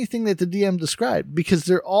 anything that the DM described, because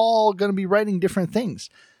they're all going to be writing different things.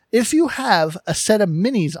 If you have a set of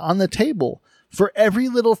minis on the table for every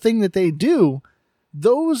little thing that they do,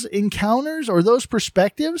 those encounters or those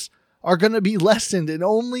perspectives are going to be lessened and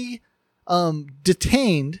only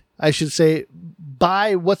detained, I should say,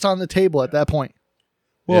 by what's on the table at that point.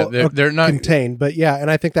 Well, Yeah, they're not- contained, but yeah, and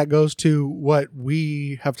I think that goes to what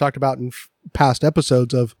we have talked about in past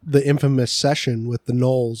episodes of the infamous session with the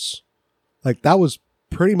Knolls. Like that was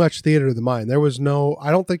pretty much theater of the mind. There was no,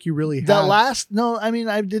 I don't think you really had.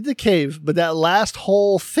 I did the cave, but that last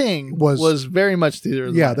whole thing was very much theater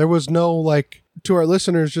of the mind. There was no, like, to our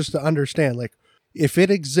listeners, just to understand, like, if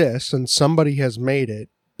it exists and somebody has made it,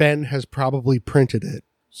 Ben has probably printed it.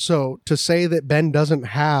 So to say that Ben doesn't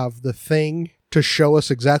have the thing to show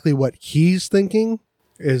us exactly what he's thinking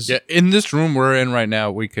is... Yeah, in this room we're in right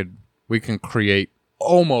now, we can create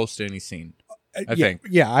almost any scene. I think.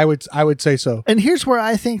 Yeah, I would say so. And here's where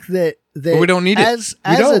I think that but we don't need as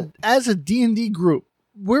a D&D group,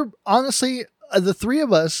 we're honestly, the three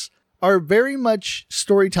of us are very much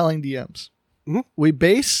storytelling DMs. Mm-hmm. We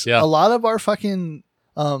base a lot of our fucking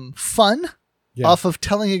fun off of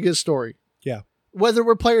telling a good story. Yeah. Whether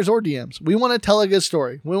we're players or DMs, we want to tell a good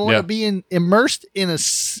story. We want to be immersed in a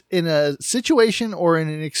situation or in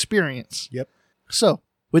an experience. Yep. So,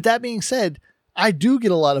 with that being said, I do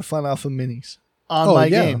get a lot of fun off of minis on my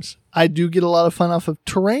games. I do get a lot of fun off of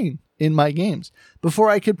terrain in my games. Before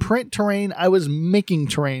I could print terrain, I was making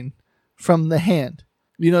terrain from the hand.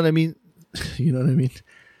 You know what I mean? You know what I mean?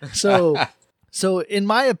 So in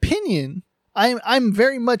my opinion, I'm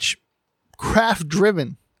very much craft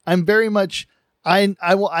driven. I'm very much I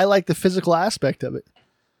like the physical aspect of it.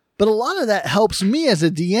 But a lot of that helps me as a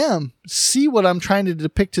DM see what I'm trying to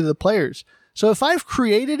depict to the players. So if I've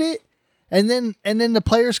created it and then the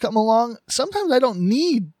players come along, sometimes I don't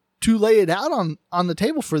need to lay it out on the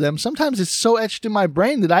table for them. Sometimes it's so etched in my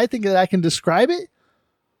brain that I think that I can describe it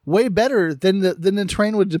way better than the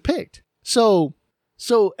terrain would depict. So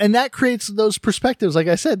and that creates those perspectives, like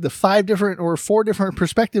I said, the 5 different or 4 different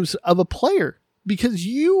perspectives of a player, because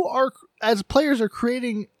you are, as players, are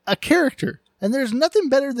creating a character, and there's nothing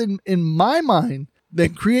better than, in my mind,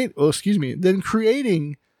 than creating.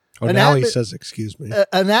 Oh, now he says, excuse me.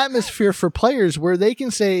 An atmosphere for players where they can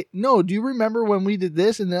say, no, do you remember when we did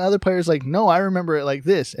this? And the other player's like, no, I remember it like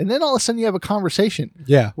this. And then all of a sudden you have a conversation.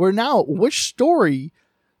 Yeah. Where now, which story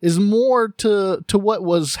is more to what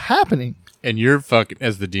was happening? And you're fucking,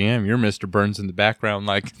 as the DM, you're Mr. Burns in the background,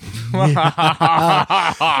 like, that's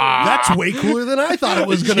way cooler than I thought it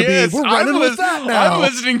was going to be. We're running with that now. I'm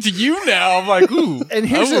listening to you now. I'm like, ooh. And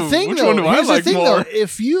here's the thing, though.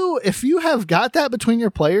 If you have got that between your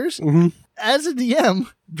players, as a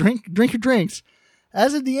DM, drink your drinks.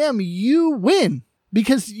 As a DM, you win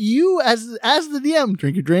because you, as the DM,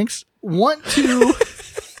 drink your drinks, want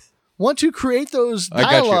to create those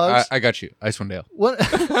dialogues. I got you. Icewind Dale.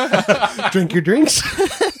 Drink your drinks.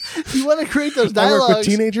 You want to create those dialogues. I work with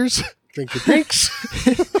teenagers. Drink your drinks.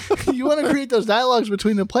 You want to create those dialogues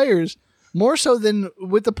between the players more so than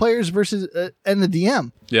with the players versus and the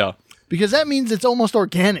DM. Yeah. Because that means it's almost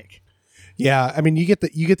organic. Yeah, I mean, you get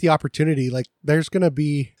the opportunity. Like, I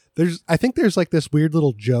think there's like this weird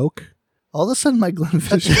little joke. All of a sudden, my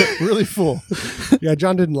Glenfiddich got really full. Yeah,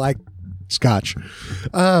 John didn't like Scotch.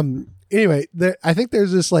 Anyway, I think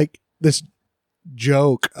there's this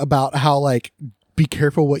joke about how, like, be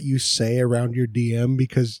careful what you say around your DM,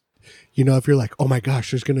 because, you know, if you're like, oh my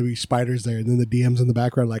gosh, there's going to be spiders there, and then the DM's in the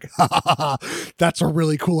background like, ha ha ha, that's a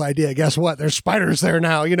really cool idea. Guess what? There's spiders there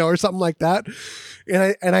now, you know, or something like that.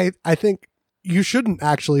 And I think you shouldn't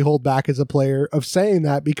actually hold back as a player of saying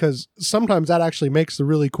that, because sometimes that actually makes the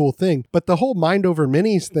really cool thing. But the whole mind over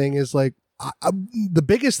minis thing is like, the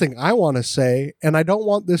biggest thing I want to say, and I don't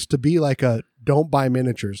want this to be like a don't buy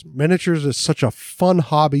miniatures. Miniatures is such a fun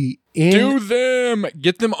hobby. Do them.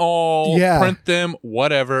 Get them all. Yeah. Print them.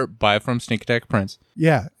 Whatever. Buy from Sneak Attack Prints.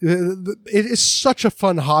 Yeah. It is such a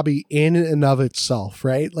fun hobby in and of itself,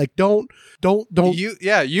 right? Like, don't.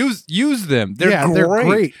 Use them. They're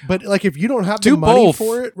great. But like, if you don't have the money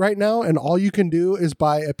for it right now, and all you can do is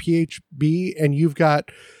buy a PHB, and you've got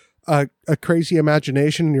a crazy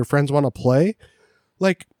imagination and your friends want to play,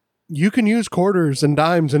 like, you can use quarters and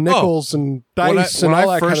dimes and nickels and dice and all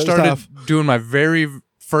that kind of stuff. When I first started doing my very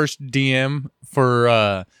first DM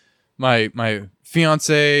for my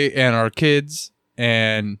fiance and our kids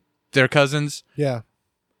and their cousins, yeah,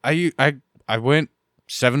 I went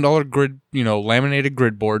 $7 grid, laminated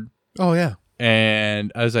grid board. Oh yeah,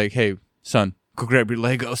 and I was like, hey son, go grab your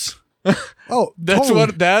Legos. Oh, that's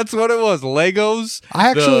totally. That's what it was. Legos.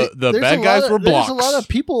 I actually the bad guys were blocks. There's a lot of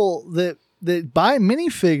people that buy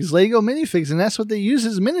minifigs, Lego minifigs, and that's what they use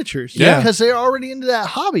as miniatures. Yeah, because they're already into that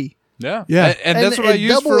hobby. Yeah, yeah, and that's what I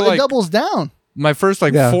used for it doubles down. My first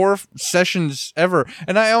 4 sessions ever,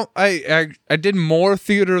 and I did more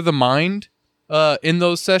theater of the mind in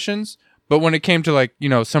those sessions. But when it came to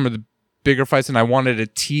some of the bigger fights, and I wanted to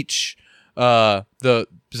teach because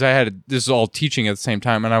this is all teaching at the same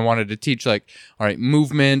time, and I wanted to teach all right,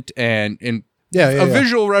 movement and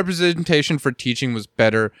visual representation for teaching was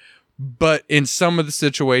better. But in some of the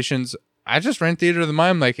situations, I just ran Theater of the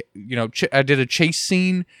Mind. Like, I did a chase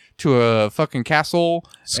scene to a fucking castle.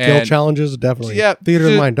 Skill challenges, definitely. Yeah, Theater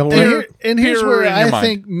of the Mind. Don't worry. And here's Theater where in your I mind.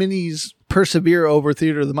 think minis persevere over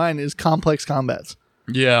Theater of the Mind is complex combats.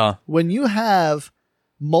 Yeah. When you have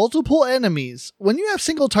multiple enemies, when you have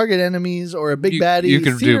single target enemies or a big baddie, you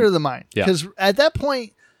can Theater do- of the Mind. Yeah. Because at that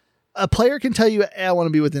point, a player can tell you, I want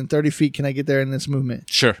to be within 30 feet. Can I get there in this movement?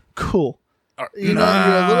 Sure. Cool. You're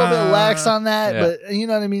a little bit lax on that, Yeah. but you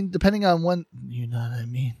know what I mean? Depending on when, you know what I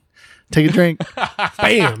mean? Take a drink.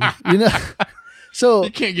 Bam. So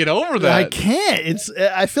You can't get over that. I can't.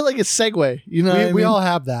 I feel like it's segue. You know what I We mean? all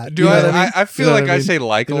have that. Do You know I? what I mean? I feel You know like what I I mean? say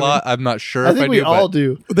like a You know what I lot. I'm not sure I if think I we do. all but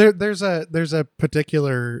do. There's a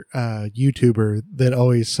particular YouTuber that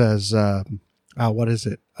always says, what is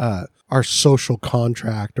it? Our social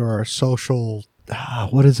contract or our social,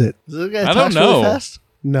 what is it? Is this guy I talks don't really know. fast?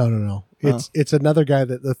 No. It's another guy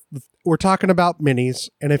that we're talking about minis,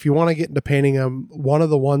 and if you want to get into painting them, one of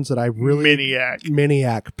the ones that I really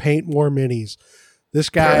Miniac, paint more minis. This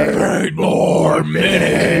guy, Paint more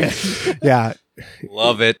minis. yeah,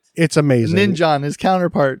 Love it. it's amazing. Ninjon, his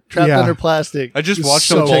counterpart, trapped Yeah. under plastic. I just It's watched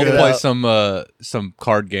so them both good. play some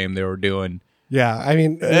card game they were doing. Yeah, I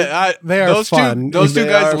mean, they are those fun. Those two They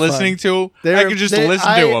guys are listening to, I They're- could just they-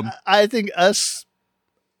 listen to them. I think us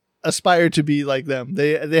aspire to be like them.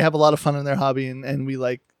 They have a lot of fun in their hobby, and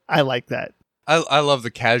I like that. I love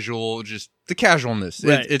the casual, just the casualness.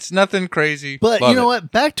 Right. It's nothing crazy. But Love you know it.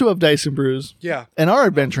 what? Back to Up Dice and Brews yeah, and our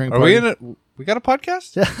adventuring Are party. we in it? We got a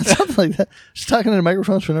podcast? Yeah, something like that. Just talking into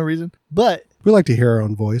microphones for no reason. But we like to hear our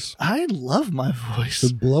own voice. I love my voice.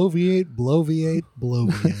 So blow V8, blow V8, blow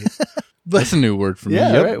V8. That's a new word for me.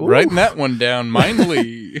 Yeah, Yep. right. Ooh. Writing that one down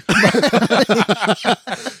mindly.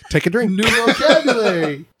 Take a drink. New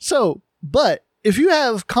vocabulary. So, but if you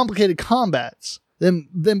have complicated combats, then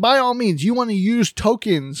by all means you want to use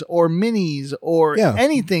tokens or minis or Yeah.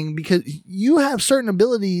 anything because you have certain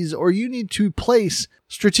abilities or you need to place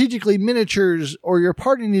strategically miniatures or your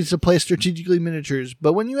party needs to place strategically miniatures.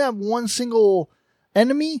 But when you have one single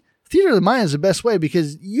enemy, Theater of the Mind is the best way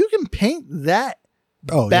because you can paint that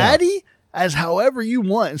Oh, yeah. baddie as however you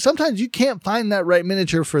want. And sometimes you can't find that right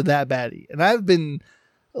miniature for that baddie. And I've been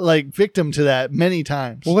like victim to that many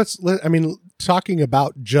times. Well, I mean, talking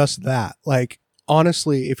about just that, like,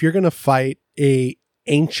 honestly, if you're going to fight a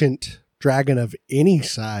ancient dragon of any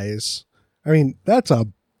size, I mean, that's a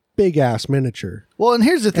big ass miniature. Well, and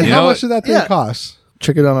here's the thing. And You how know much did that thing Yeah. cost?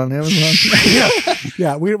 Check it out on Amazon.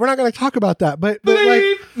 Yeah, we're not going to talk about that, but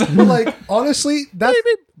like honestly,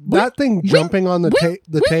 that thing jumping on the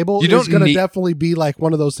table You is don't going to need- definitely be like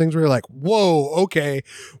one of those things where you're like, whoa, okay,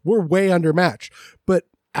 we're way undermatched. But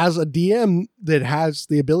as a DM that has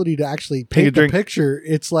the ability to actually a paint the drink. picture,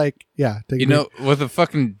 it's like, yeah, take a drink. With a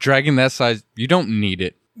fucking dragon that size, you don't need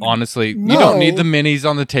it. Honestly, No. you don't need the minis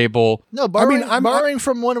on the table. No, borrowing, I'm- borrowing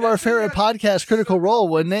from one of our favorite podcasts, Critical Role,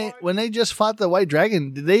 when they just fought the White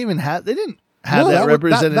Dragon, did they even have? They didn't have No, that was-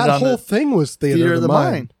 represented that on whole the thing was theater, of the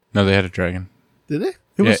mind. No, they had a dragon. Did they?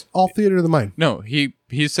 It was Yeah. all theater of the mind. No, he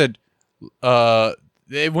said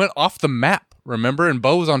it went off the map, remember? And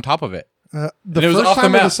Bo was on top of it. The And it was first off the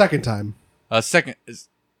time or the map. second time? Second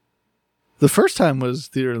The first time was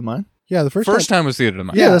Theater of the Mind. Yeah, the first time was Theater of the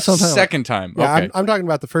Mind. Yeah, that's what I'm talking about. Second time. Yeah, Okay. I'm talking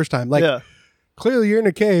about the first time. Like, yeah, clearly you're in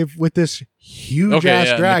a cave with this huge Okay, ass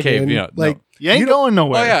yeah, in the dragon. cave, yeah, like, no. you ain't You don't- going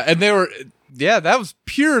nowhere. Oh yeah, and they were that was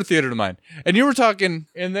pure Theater of the Mind. And you were talking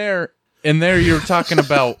in there you were talking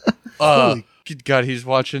about Holy- God, he's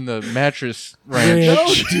watching the mattress ranch.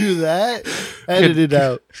 Don't do that. Edit it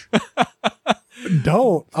out.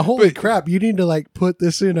 don't. Holy crap! You need to like put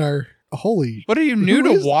this in our holy. What are you new Who to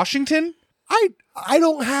is- Washington? I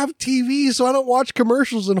don't have TV, so I don't watch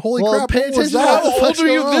commercials. And holy Well, crap, pay what was attention to that? what the How fuck's old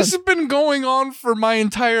are you? going This on? has been going on for my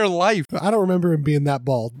entire life. I don't remember him being that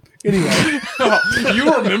bald. Anyway,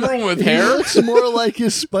 You remember him with He hair? looks more like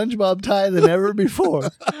his SpongeBob tie than ever before.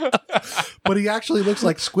 but he actually looks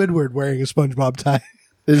like Squidward wearing a SpongeBob tie.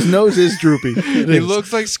 His nose is droopy. He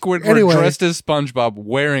looks like Squidward Anyway. dressed as SpongeBob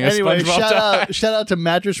wearing a Anyway, SpongeBob tie. shout out to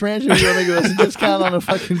Mattress Ranch if you want to give us a discount on a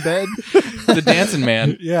fucking bed. The dancing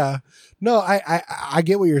man. Yeah. No, I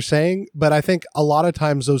get what you're saying, but I think a lot of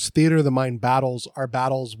times those theater of the mind battles are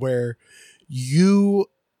battles where you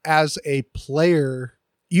as a player,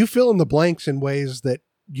 you fill in the blanks in ways that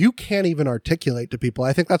you can't even articulate to people.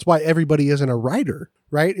 I think that's why everybody isn't a writer,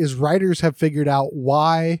 right? Is writers have figured out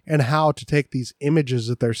why and how to take these images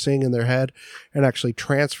that they're seeing in their head and actually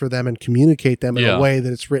transfer them and communicate them in Yeah. a way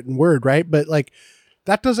that it's written word, right? But like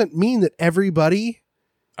that doesn't mean that everybody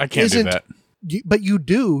I can't do Isn't- that. but you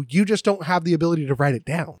do. You just don't have the ability to write it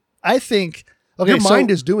down. I think, Okay, Your so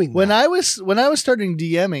mind is doing when that. I was starting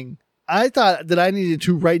DMing, I thought that I needed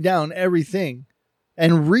to write down everything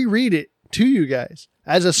and reread it to you guys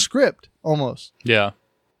as a script almost. Yeah.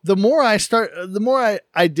 The more I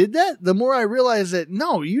did that, the more I realized that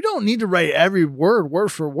no, you don't need to write every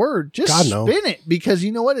word for word. Just God, no. spin it, because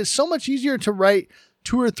you know what? It's so much easier to write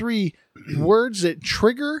 2 or 3 words that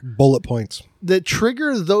trigger bullet points.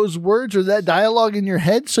 those words or that dialogue in your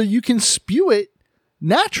head, so you can spew it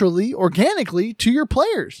naturally, organically to your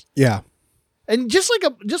players. Yeah. And just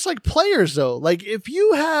like players though, like if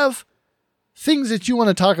you have things that you want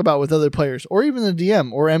to talk about with other players, or even the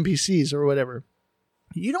DM or NPCs or whatever,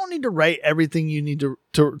 you don't need to write everything you need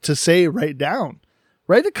to say right down.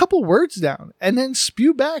 Write a couple words down and then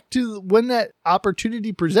spew back to when that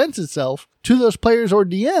opportunity presents itself to those players or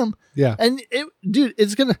DM. Yeah. And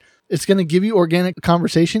it's gonna give you organic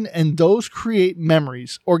conversation, and those create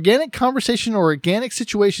memories. Organic conversation or organic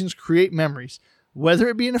situations create memories, whether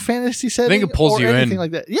it be in a fantasy setting it pulls or you anything in.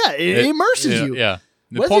 like that. Yeah, it immerses you. Yeah.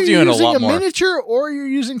 It Whether pulls you you're in a using lot more. miniature or you're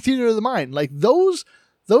using theater of the mind, like those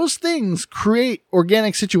things create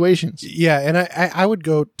organic situations. Yeah, and I would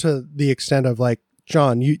go to the extent of like,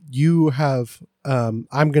 John, you have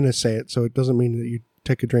I'm gonna say it, so it doesn't mean that you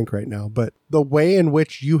take a drink right now, but the way in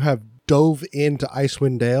which you have dove into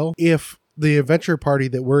Icewind Dale, if the adventure party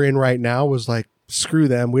that we're in right now was like, screw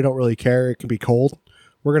them, we don't really care, it can be cold,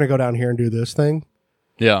 we're gonna go down here and do this thing,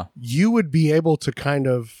 Yeah. you would be able to kind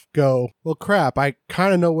of go, well, crap, I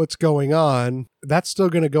kind of know what's going on. That's still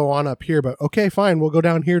going to go on up here, but okay, fine. We'll go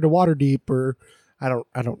down here to Waterdeep, or I don't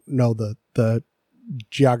know the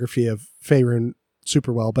geography of Faerun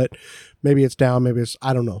super well, but maybe it's down, maybe it's,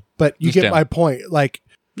 I don't know. But you It's get down. my point. Like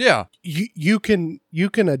Yeah. you can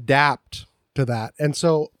adapt to that. And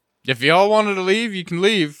so, If y'all wanted to leave, you can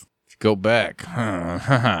leave. Go back.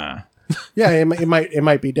 yeah, it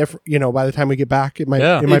might be different. You know, by the time we get back, it might,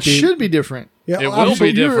 Yeah. it might It be, should be different. yeah, It will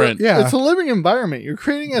obviously- be different. Yeah. It's a living environment. You're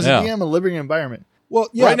creating as Yeah. a DM a living environment. Well,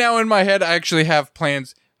 yeah. Right now in my head, I actually have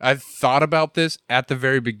plans. I've thought about this at the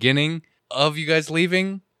very beginning of you guys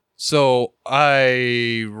leaving. So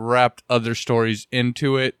I wrapped other stories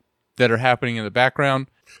into it that are happening in the background.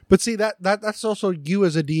 But see, that's also you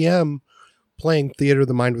as a DM playing theater of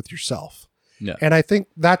the mind with yourself. Yeah. And I think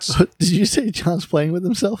that's, Did you say John's playing with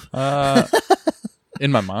himself?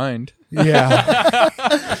 In my mind. yeah.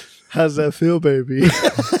 How's that feel, baby?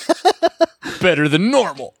 Better than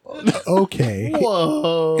normal. Okay.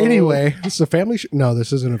 Whoa. Anyway, this is a family show. No,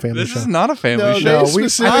 this isn't a family This show. is not a family No, show. they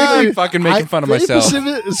specifically- I'm fucking making fun of They myself.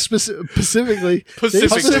 Specifically, Specifically. Or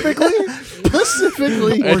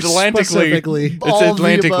Atlantically. specifically, It's all of the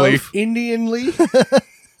Atlantically. above. Indianly.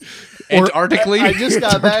 Antarctically. I just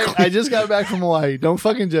got back. I just got back from Hawaii. Don't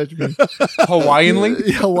fucking judge me. Hawaiianly.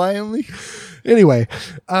 Hawaiianly. Anyway,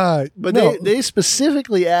 But no, they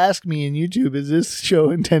specifically asked me in YouTube, is this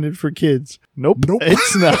show intended for kids? Nope.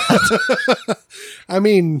 It's not. I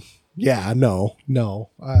mean, yeah, no.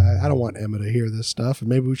 I don't want Emma to hear this stuff, and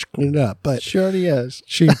maybe we should clean it up. But She already has.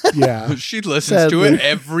 she, yeah, She listens Sadly. to it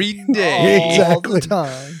every day. All Exactly. the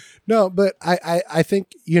time. no. But I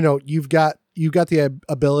think you've got the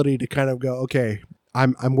ability to kind of go, okay,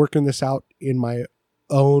 I'm working this out in my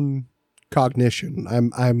own cognition.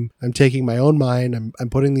 I'm taking my own mind. I'm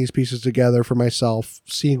putting these pieces together for myself,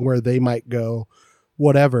 seeing where they might go,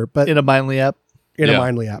 whatever. But In a Mindly app. in a Yeah.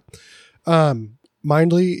 Mindly app.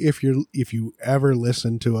 Mindly, if you ever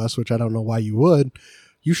listen to us, which I don't know why you would,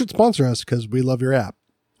 you should sponsor us because we love your app.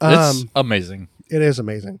 It's amazing. It is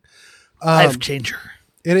amazing. Life changer.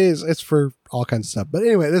 It is. It's for all kinds of stuff. But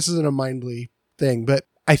anyway, this isn't a Mindly thing. But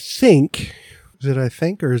I think, is it I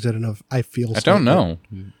think or is it enough? I feel. I don't know.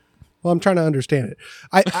 Well, I'm trying to understand it.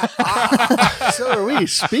 I So are we.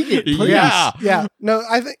 Speak it, please. Yeah. yeah. No,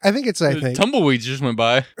 I think it's I think. Tumbleweeds just went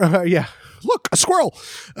by. Yeah. Look, a squirrel.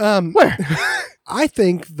 Where? I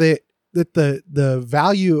think that the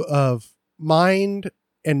value of mind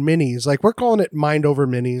and minis, like we're calling it mind over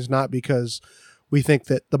minis, not because we think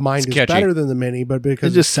that the mind It's is catchy. better than the mini, but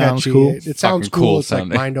because It just it's sounds catchy. cool. It sounds Fucking cool It's sounding.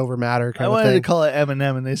 like mind over matter I kind of wanted to thing. call it M&M,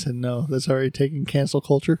 and they said no. That's already taking cancel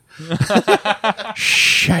culture.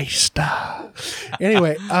 Shysta.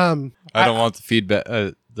 Anyway, I don't want the feedback,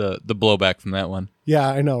 the blowback from that one. yeah,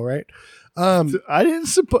 I know, right? I didn't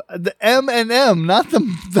support the M&M, not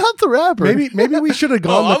the rapper. Maybe we should have Oh,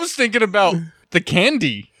 gone. I was thinking about the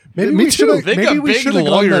candy. maybe me we should have. They Maybe got we big should have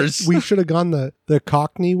gone. lawyers. We should have gone the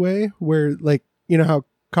Cockney way, where like you know how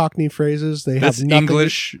Cockney phrases they That's have nothing.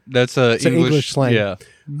 English. That's It's an English slang. Yeah.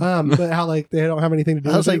 But how like they don't have anything to do.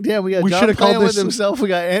 I was with like, it. damn, we got We John should've called playing with this- himself. We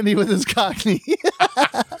got Andy with his Cockney.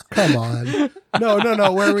 Come on. No.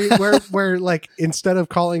 Where like instead of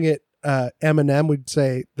calling it Eminem, we'd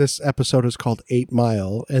say this episode is called 8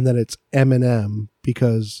 Mile, and then it's Eminem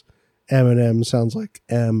because Eminem sounds like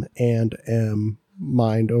M and M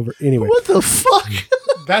mind over. Anyway, What the fuck?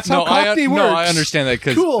 that's how Cockney works. No, I understand that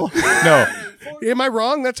because Cool. no. Am I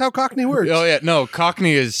wrong? That's how Cockney works. Oh yeah, no.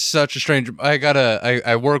 Cockney is such a strange.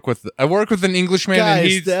 I work with an Englishman, and Guys,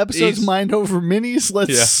 he's the episode's he's- mind over minis.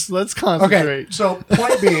 Let's concentrate. Okay, so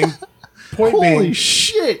point being, Holy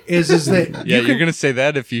shit. is that Yeah, you're gonna say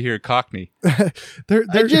that if you hear Cockney. there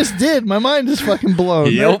I just did. My mind is fucking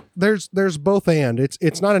blown. Yep. there's both and.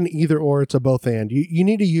 It's not an either or, it's a both and. You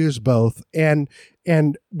need to use both. And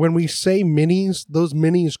when we say minis, those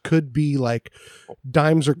minis could be like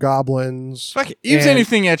dimes or goblins. Fuck it, use and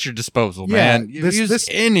anything at your disposal, Yeah, man. this- Use this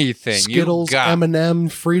anything. Skittles, you got. M&M,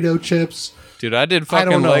 Frito chips. Dude, I did I fucking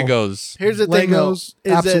don't know. Legos. Here's the thing, though, Legos,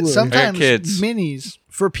 is absolutely. that sometimes They're kids. minis,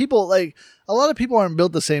 for people, like, a lot of people aren't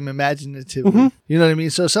built the same imaginatively. You know what I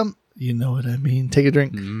mean? So you know what I mean? Take a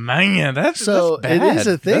drink. Man, that's So that's bad. it is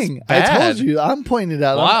a thing. That's I bad. told you. I'm pointing it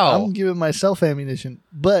out. Wow. I'm giving myself ammunition.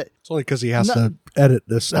 But It's only because he has No- to edit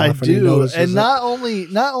this stuff. I and he do. notices And it. not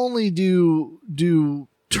only do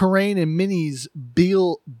terrain and minis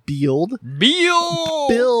build Beal.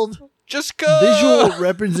 Just go. visual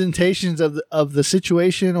representations of the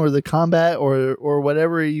situation or the combat or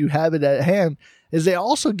whatever you have it at hand, is they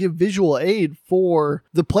also give visual aid for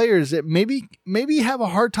the players that maybe have a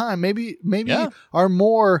hard time, maybe Yeah. are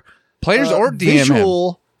more Players or DM him.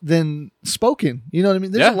 visual than spoken. You know what I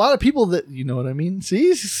mean? There's Yeah. a lot of people that, you know what I mean?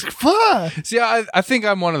 See, fuck. See, I think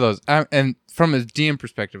I'm one of those. And from a DM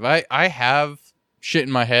perspective, I have shit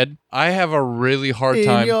in my head. I have a really hard In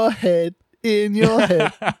time. your head.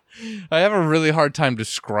 I have a really hard time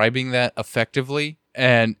describing that effectively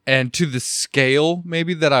and to the scale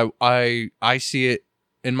maybe that I see it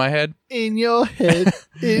in my head. In your head.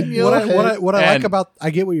 In your head. What I like And- about, I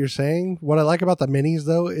get what you're saying. What I like about the minis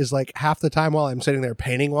though is like half the time while I'm sitting there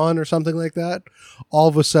painting one or something like that, all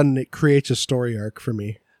of a sudden it creates a story arc for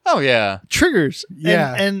me. Oh yeah. Triggers.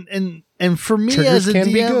 Yeah. And for me Triggers as a can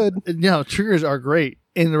DM, be good. Triggers are great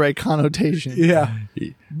in the right connotation. Yeah.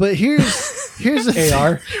 But here's the thing.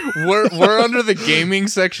 AR. We're under the gaming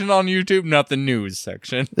section on YouTube, not the news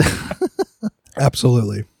section.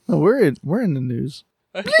 Absolutely. Oh, we're in the news.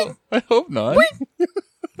 I hope not.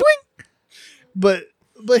 But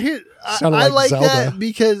here Sounded I like like Zelda. that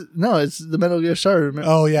because no, it's the Metal Gear Solid.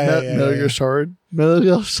 Oh, yeah, yeah, Metal yeah. Gear Solid. Metal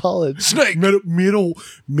Gear Solid. Snake. Metal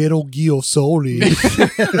Gear Solid.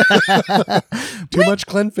 Too much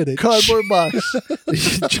Glenfiddich. Cardboard box.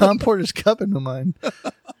 John Porter's cup into mine.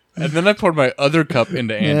 And then I poured my other cup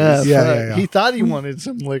into Andy's. Yeah, fuck. yeah, yeah. He thought he wanted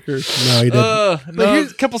some liquor. No, he didn't. No,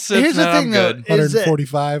 here's- a couple sips. here's the now thing, I'm though, good. is that-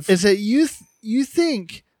 145. Is that you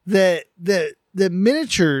think that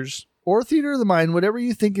miniatures or theater of the mind, whatever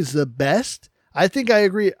you think is the best? I think I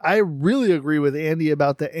agree. I really agree with Andy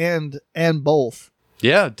about the and both.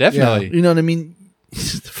 Yeah, definitely. You know what I mean?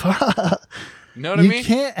 Fuck. You know what I You mean?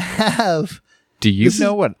 can't have. Do you this is-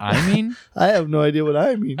 know what I mean? I have no idea what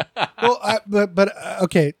I mean. Well, but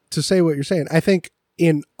okay, to say what you're saying, I think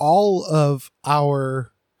in all of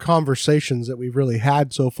our conversations that we've really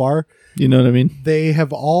had so far, You know what I mean? they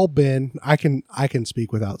have all been, I can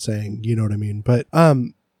speak without saying, you know what I mean, but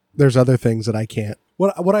there's other things that I can't.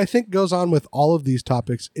 What I think goes on with all of these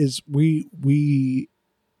topics is we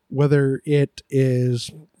whether it is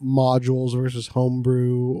modules versus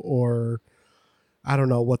homebrew or I don't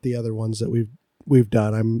know what the other ones that we've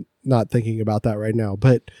done. I'm not thinking about that right now,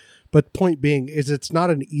 but point being is it's not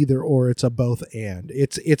an either or, it's a both and.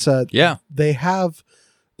 It's a Yeah. they have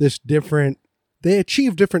this different, they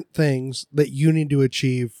achieve different things that you need to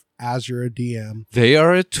achieve as you're a DM. They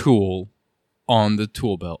are a tool on the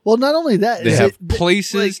tool belt. Well, not only that, They is have it-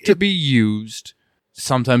 places like, to be used.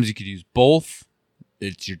 Sometimes you could use both.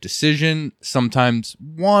 It's your decision. Sometimes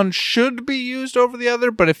one should be used over the other,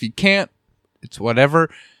 but if you can't, it's whatever.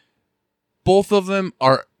 Both of them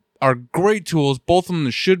are great tools. Both of them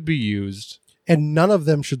should be used. And none of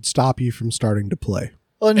them should stop you from starting to play.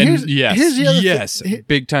 Well, and And here's the other yes, thing.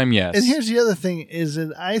 big time yes. And here's the other thing is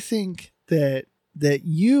that I think that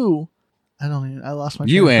you, I lost my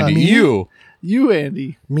you, train of Andy, thought. you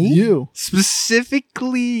Andy, Me? you.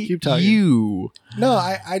 specifically, Keep talking. you. No,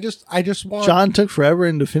 I just want John took forever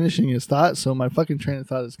into finishing his thought, so my fucking train of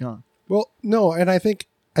thought is gone. Well, no, and I think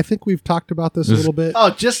we've talked about this a little bit.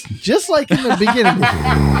 Oh, just like in the beginning,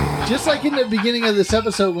 just like in the beginning of this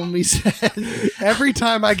episode when we said, Every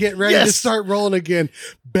time I get ready to Yes. start rolling again,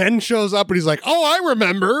 Ben shows up and he's like, "Oh, I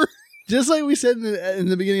remember." just like we said in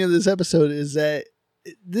the beginning of this episode, is that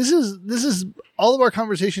this is all of our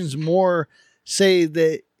conversations more say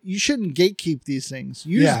that you shouldn't gatekeep these things.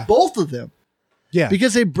 Use Yeah. both of them Yeah.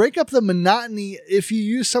 because they break up the monotony if you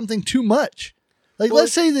use something too much. Like,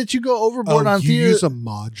 let's say that you go overboard on you theater. use a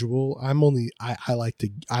module. I like to,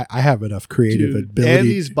 I have enough creative Dude, ability.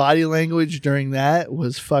 Andy's body language during that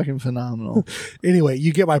was fucking phenomenal. Anyway,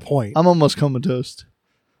 you get my point. I'm almost comatose.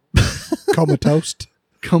 Comatose,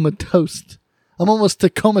 Comatose. I'm almost to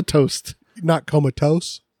comatose. not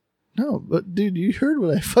comatose. No, but dude, you heard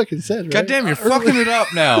what I fucking said, right? God damn, you're fucking it up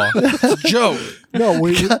now. It's a joke. No,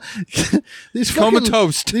 these fucking,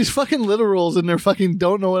 Comatose. These fucking literals and they're fucking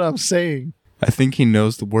don't know what I'm saying. I think he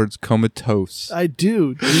knows the words comatose. I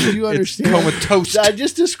do. Do you It's understand? comatose. I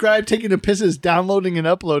just described taking a piss as downloading and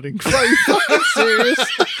uploading. Are you fucking serious?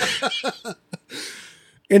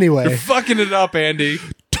 anyway, You're fucking it up, Andy.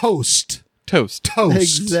 toast. Toast. Toast.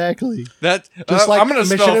 Exactly. That Just like I'm gonna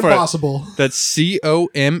Mission spell for it. Impossible. That's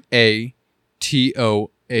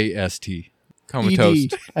COMATOAST.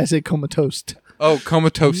 Comatose. ED. I say comatose. Oh,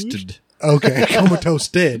 comatosed. Okay, comatose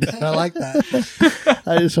did. I like that.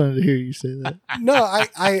 I just wanted to hear you say that. No,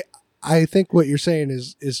 I think what you're saying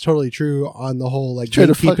is totally true on the whole like Try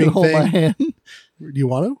to fucking gatekeeping hold my thing. hand. Do you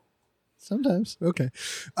want to? Sometimes. Okay.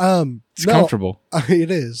 It's comfortable.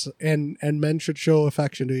 It is, and men should show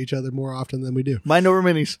affection to each other more often than we do. Mind over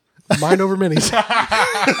minis. Mind over minis.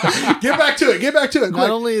 Get back to it. Get back to it. Not Quick.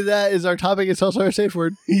 only that is our topic, it's also our safe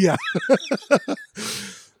word. Yeah.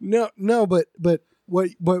 no, but what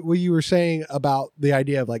you were saying about the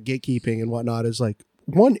idea of like gatekeeping and whatnot is like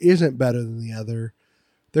one isn't better than the other.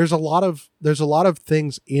 There's a lot of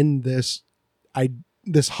things in this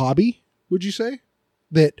hobby, would you say?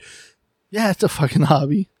 That Yeah, it's a fucking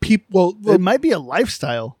hobby. people It might be a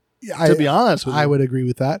lifestyle, to be honest with you. I would agree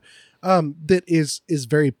with that. That is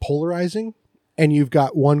very polarizing. And you've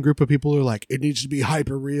got one group of people who are like, it needs to be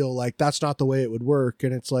hyper real. Like, that's not the way it would work.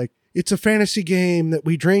 And it's like, it's a fantasy game that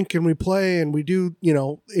we drink and we play and we do,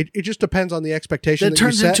 it just depends on the expectation That that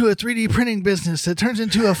turns you set. into a 3D printing business. That turns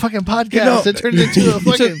into a fucking podcast. That turns into a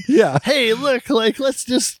fucking, Yeah. hey, look, like, let's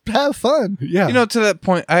just have fun. Yeah. You know, to that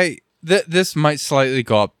point, this might slightly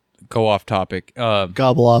go off topic.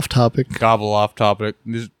 Gobble off topic. Gobble off topic.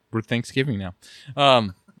 We're Thanksgiving now.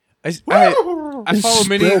 I follow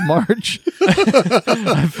many. Still March.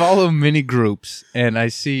 I follow many groups, and I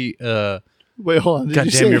see. Wait, hold on. Did God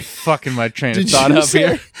you damn, say, you're fucking my train of did thought you up say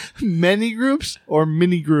here. many groups or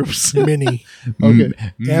mini groups? Mini. Okay.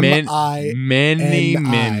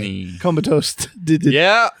 Many. Comatose.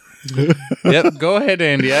 Yeah. Yep. Go ahead,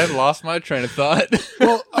 Andy. I lost my train of thought.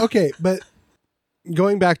 Well, okay, but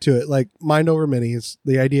going back to it, like mind over minis,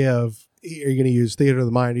 the idea of are you going to use theater of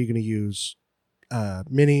the mind? Are you going to use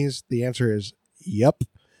minis? The answer is yep.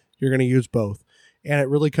 You're going to use both. And it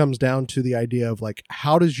really comes down to the idea of like,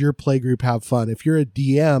 how does your play group have fun? If you're a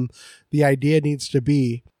DM, the idea needs to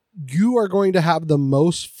be you are going to have the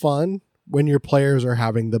most fun when your players are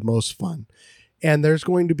having the most fun. And there's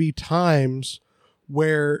going to be times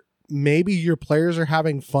where maybe your players are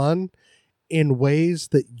having fun in ways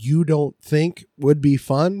that you don't think would be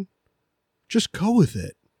fun. Just go with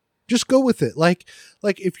it. Just go with it. Like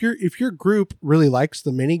if your group really likes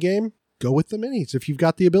the mini game, go with the minis if you've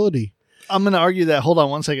got the ability. I'm going to argue that. Hold on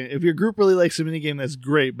one second. If your group really likes the minigame, that's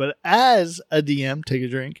great. But as a DM, take a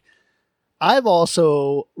drink. I've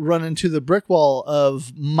also run into the brick wall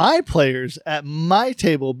of my players at my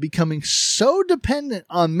table becoming so dependent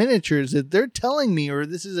on miniatures that they're telling me, or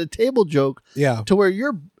this is a table joke, Yeah. to where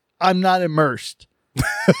I'm not immersed.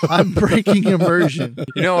 I'm breaking immersion.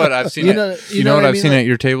 You know what I've seen? You know what I I've mean? seen Like- at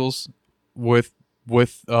your tables with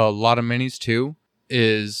a lot of minis too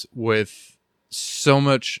is with so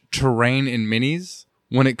much terrain in minis.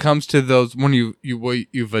 When it comes to those, when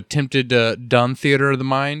you've attempted to done theater of the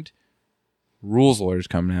mind, rules lawyers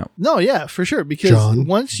coming out. No, yeah, for sure. Because John,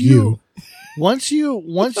 once you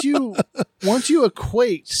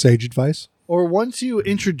equate Sage advice. or once you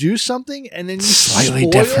introduce something and then you Slightly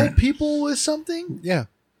spoil different. people with something, Yeah.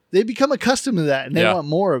 they become accustomed to that and they Yeah. want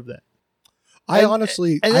more of that. I And-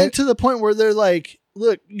 honestly, And then to the point where they're like,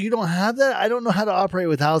 look, you don't have that. I don't know how to operate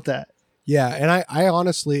without that. yeah. And I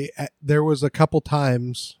honestly, there was a couple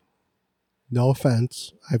times, no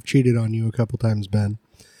offense, I've cheated on you a couple times, Ben.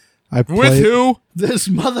 I've With played, who? This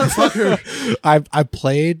motherfucker. I've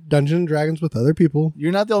played Dungeons and Dragons with other people.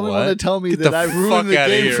 You're not the only one What? to tell me Get that the I fuck ruined the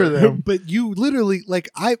outta game here. for them. But you literally like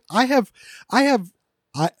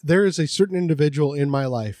there is a certain individual in my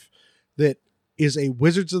life that is a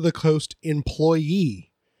Wizards of the Coast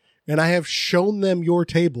employee, and I have shown them your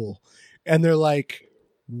table, and they're like,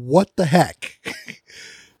 "What the heck?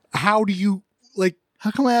 How do you like?" How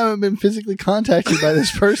come I haven't been physically contacted by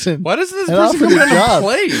this person? Why doesn't this And person offered come a in job. and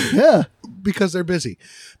play? Yeah. Because they're busy.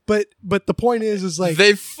 But the point is like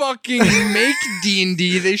they fucking make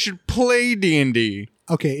D&D. They should play D&D.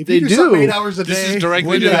 okay, if They you do do. something 8 hours a day, This is directly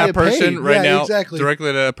when to do they that get person paid? right Yeah, now. Exactly. Directly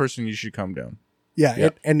to that person, you should come down. Yeah, Yeah.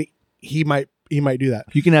 and he might do that.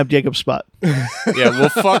 You can have Jacob's spot. Yeah, we'll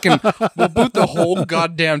boot the whole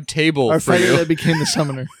goddamn table Our for fighter you. that became the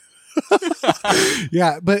summoner.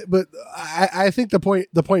 Yeah, but I think the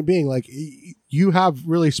point being like you have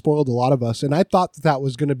really spoiled a lot of us, and I thought that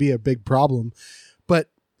was going to be a big problem, but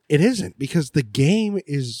it isn't because the game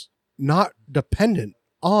is not dependent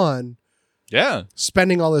on Yeah.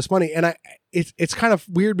 spending all this money, and it's kind of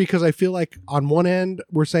weird because I feel like on one end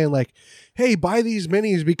we're saying like, hey, buy these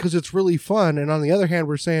minis because it's really fun, and on the other hand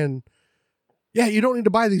we're saying, yeah, you don't need to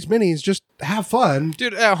buy these minis, just have fun.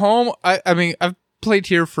 Dude, at home, I mean, I've played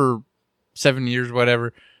here for 7 years,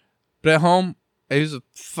 whatever. But at home, I use a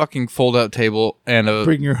fucking fold-out table and a...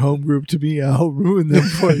 Bring your home group to me. I'll ruin them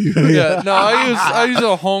for you. Yeah, no, I use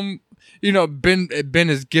a home... You know, Ben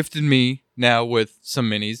has gifted me now with some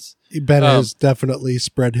minis. Ben has definitely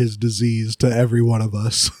spread his disease to every one of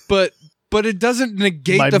us. But it doesn't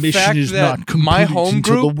negate My the mission fact is that not complete my home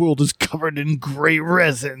until group... the world is covered in gray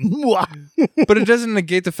resin. But it doesn't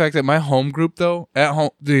negate the fact that my home group, though, at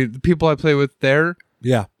home, the people I play with there,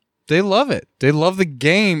 Yeah. they love it. They love the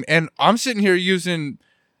game. And I'm sitting here using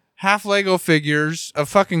half Lego figures, a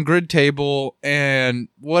fucking grid table, and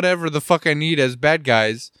whatever the fuck I need as bad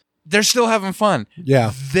guys. They're still having fun.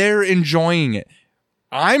 Yeah. They're enjoying it.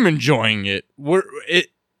 I'm enjoying it.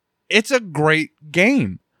 It's a great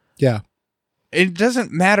game. Yeah. It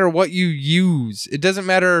doesn't matter what you use. It doesn't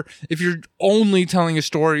matter if you're only telling a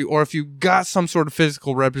story or if you got some sort of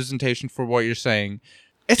physical representation for what you're saying.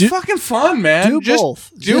 It's fucking fun, man. Do Just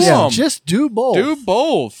both. Do just, them. Just do both. Do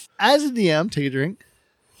both. As a DM, take a drink.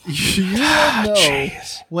 You will know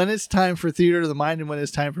when it's time for theater of the mind and when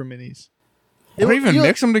it's time for minis. Or even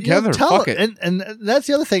mix them together. Tell Fuck it. And that's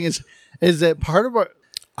the other thing is that part of our...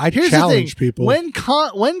 I Here's challenge the thing. people.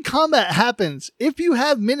 When combat happens, if you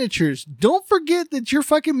have miniatures, don't forget that your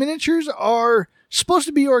fucking miniatures are supposed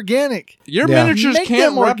to be organic. Your Yeah. miniatures Make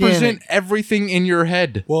can't them represent organic. everything in your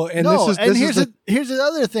head. Well, and no, this and is here's the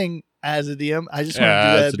other thing. As a DM, I just want Yeah,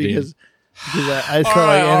 to do as that a DM. because I feel All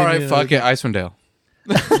right, like all right, anything fuck it. Icewind Dale.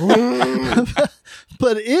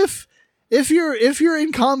 But if you're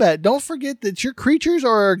in combat, don't forget that your creatures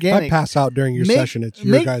are if I organic. pass out during your Make- session, it's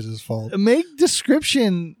your make- guys' fault. Make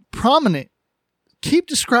description prominent. Keep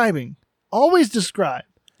describing. Always describe.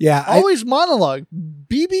 Yeah. Always monologue.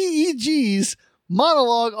 BBEG's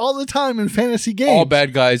monologue all the time in fantasy games. All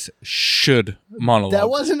bad guys should monologue. That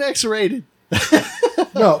wasn't X-rated.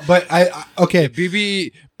 no, but okay.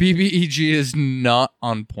 BBEG is not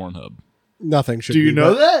on Pornhub. Nothing should Do you be,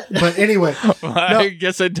 know but- that? But anyway, I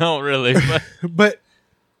guess I don't really. But but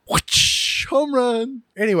Whoosh, home run.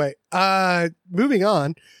 anyway, moving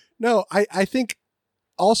on. No, I think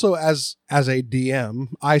also as a DM,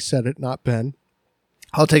 I said it, not Ben.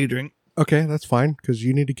 I'll take a drink. Okay, that's fine because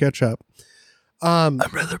you need to catch up. I'm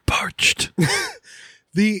rather parched.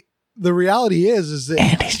 The reality is that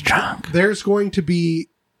Andy's drunk. there's going to be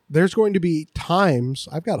times.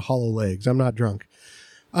 I've got hollow legs. I'm not drunk.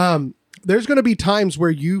 There's going to be times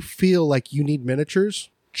where you feel like you need miniatures.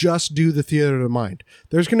 Just do the theater of the mind.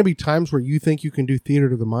 There's going to be times where you think you can do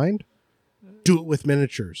theater of the mind. Do it with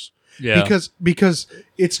miniatures. yeah, Because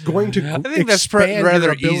it's going to I think that's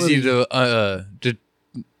rather easy to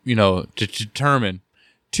determine.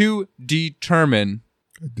 To determine.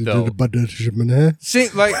 though. See,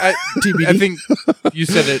 like I think you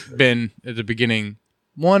said it, Ben, at the beginning.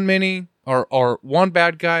 One mini or one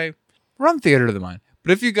bad guy, run theater of the mind.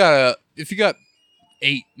 But if you got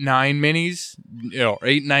 8, 9 minis,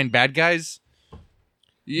 8, 9 bad guys,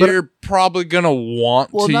 you're probably gonna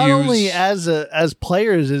want Well, to not use. only as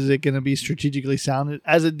players is it going to be strategically sound.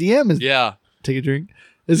 As a DM, is Yeah, take a drink.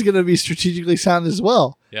 It's going to be strategically sound as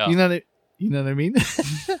well. yeah. You know what I mean?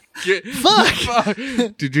 Fuck,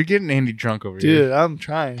 dude, you're getting Andy drunk over here. Dude, I'm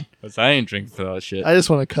trying. 'Cause I ain't drinking for that shit. I just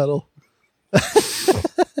want to cuddle.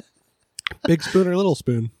 Big spoon or little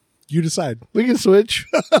spoon? You decide. We can switch.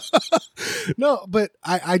 No, but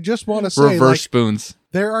I just want to say, Reverse like, spoons.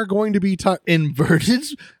 there are going to be times. Inverted?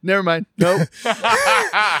 Never mind. Nope.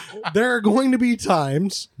 There are going to be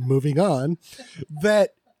times. Moving on,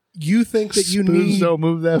 that you think that you Spoons need don't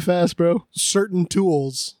move that fast, bro. certain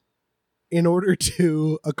tools in order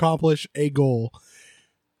to accomplish a goal.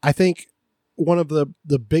 I think one of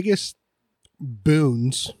the biggest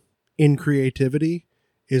boons in creativity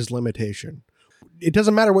is limitation. it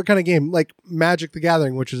doesn't matter what kind of game, like Magic the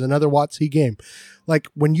Gathering, which is another WotC game. Like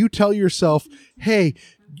when you tell yourself, hey,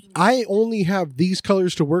 I only have these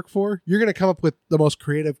colors to work for, you're going to come up with the most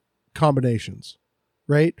creative combinations,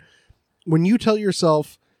 right? When you tell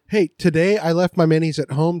yourself, hey, today I left my minis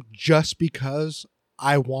at home just because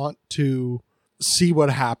I want to see what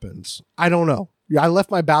happens. I don't know. I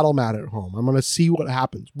left my battle mat at home. I'm going to see what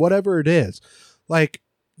happens. Whatever it is. Like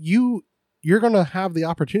you're going to have the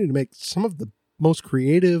opportunity to make some of the most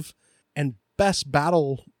creative and best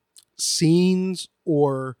battle scenes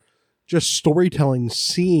or just storytelling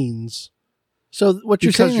scenes. So what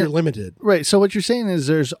you're saying, you're limited. Right. So what you're saying is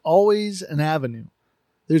there's always an avenue.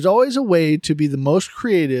 There's always a way to be the most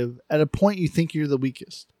creative at a point you think you're the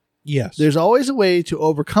weakest. Yes. There's always a way to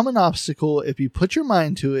overcome an obstacle if you put your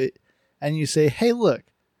mind to it and you say, hey, look,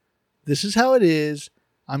 this is how it is.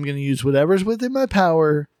 I'm going to use whatever's within my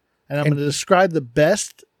power, and I'm going to describe the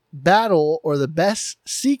best battle or the best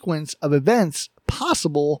sequence of events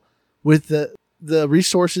possible with the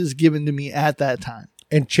resources given to me at that time.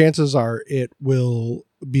 And chances are it will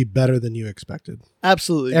be better than you expected.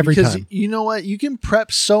 Absolutely. Every because time. You know what? You can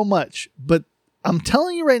prep so much, but I'm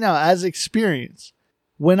telling you right now, as experience,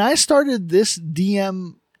 when I started this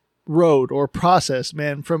DM road or process,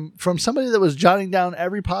 man, from somebody that was jotting down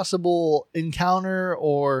every possible encounter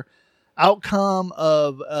or outcome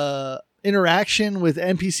of interaction with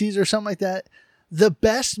NPCs or something like that, the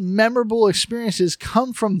best memorable experiences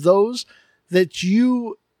come from those that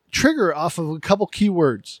you trigger off of a couple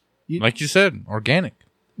keywords. Like you said, organic.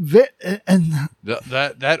 And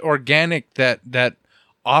That organic, that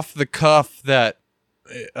off the cuff, that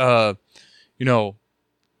top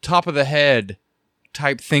of the head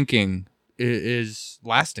type thinking is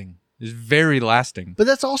lasting. Is very lasting. But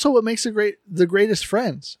that's also what makes the greatest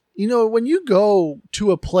friends. You know, when you go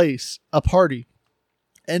to a place, a party,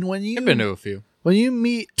 and when you I've been to a few. When you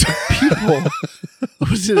meet people,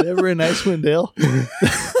 was it ever in Icewind Dale?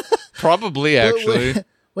 Probably, actually.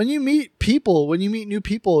 When you meet people, when you meet new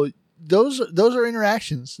people, those are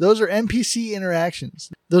interactions. Those are NPC interactions.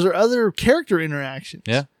 Those are other character interactions.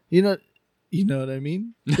 Yeah. You know what I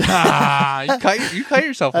mean? You cut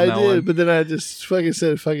yourself on I that did, one. but then I just fucking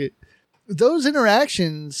said, fuck it. Those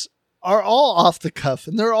interactions are all off the cuff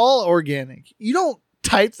and they're all organic. You don't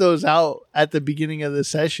type those out at the beginning of the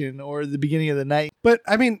session or the beginning of the night. But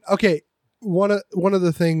I mean, okay, one of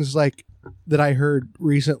the things like that I heard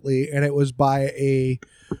recently, and it was by a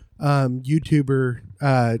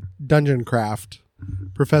YouTuber, Dungeon Craft,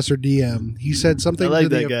 Professor DM. He said something. I like to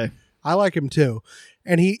that guy. I like him too.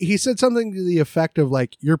 And he said something to the effect of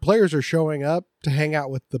like, your players are showing up to hang out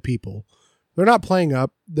with the people. They're not playing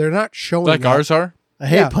up. They're not showing Like up. ours are? I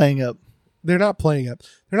hate playing up. They're not playing up.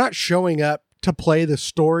 They're not showing up to play the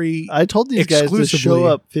story. I told these guys to exclusively. show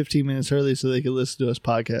up 15 minutes early so they could listen to us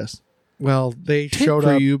podcast. Well, they Tip showed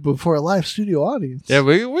for up. you before a live studio audience. Yeah,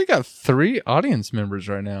 we got 3 audience members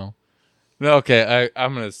right now. No, okay,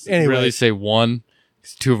 I'm going to Anyways. really say 1.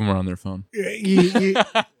 'Cause 2 of them are on their phone. The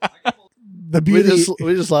beauty.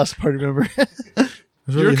 We just lost a party member.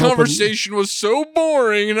 Your conversation was so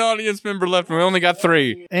boring. An audience member left. And we only got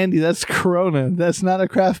 3. Andy, that's Corona. That's not a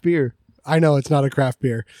craft beer. I know it's not a craft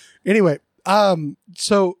beer. Anyway,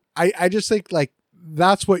 so I just think like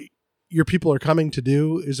that's what your people are coming to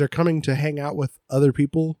do, is they're coming to hang out with other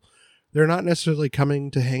people. They're not necessarily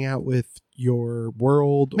coming to hang out with your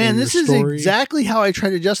world. Man, or your this is story. exactly how I try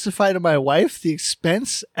to justify to my wife the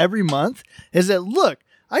expense every month is that, look,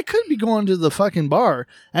 I could be going to the fucking bar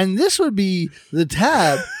and this would be the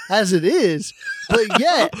tab as it is, but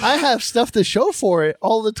yet I have stuff to show for it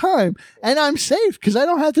all the time and I'm safe because I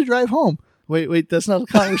don't have to drive home. Wait, that's not a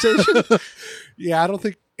conversation. Yeah, I don't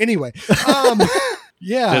think. Anyway,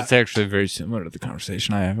 yeah, That's actually very similar to the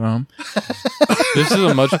conversation I have. This is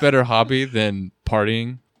a much better hobby than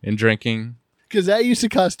partying and drinking. Because that used to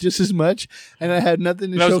cost just as much and I had nothing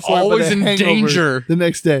to And I show was for it always but a in hangover danger. the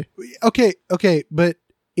next day. okay, but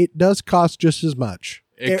it does cost just as much.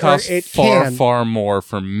 It Or costs it far, can. far more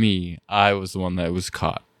for me. I was the one that was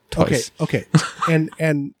caught twice. Okay,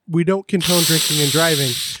 and we don't condone drinking and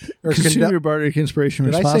driving. Or Consume your barter conspiration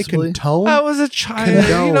did I say responsibly. condone? I was a child.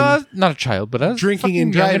 Condone. You know, not a child, but I was Drinking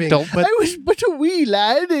and a fucking young driving, adult. but I was but a wee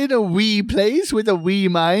lad in a wee place with a wee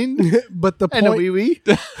mind but the and a point, wee wee.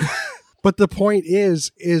 but the point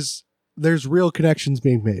is there's real connections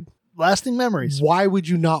being made. Lasting memories. Why would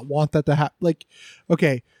you not want that to happen? Like,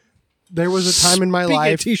 okay, there was a time in my Being a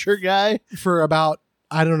life t-shirt guy. for about,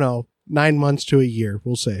 I don't know, 9 months to a year,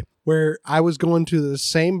 we'll say, where I was going to the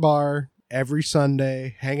same bar every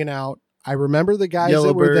Sunday, hanging out. I remember the guys that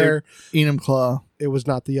were Yellowbird. there. Enum Claw. It was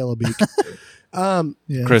not the Yellow Beak. Yeah,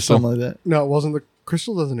 Crystal. something like that. No, it wasn't the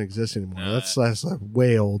Crystal doesn't exist anymore. That's like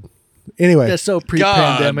way old. Anyway, That's so God,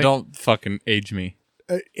 pre-pandemic. don't fucking age me.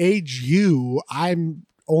 age you, I'm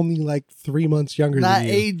only like 3 months younger Not than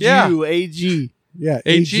you. age Yeah. you, AG. Yeah,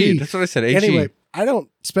 AG. That's what I said. AG. Anyway, I don't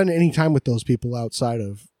spend any time with those people outside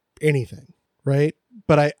of anything, right?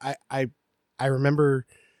 But I remember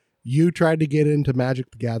you tried to get into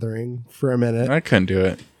Magic the Gathering for a minute. I couldn't do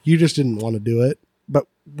it. You just didn't want to do it. But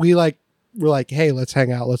we're like, hey, let's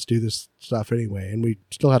hang out. Let's do this stuff anyway. And we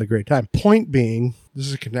still had a great time. Point being, this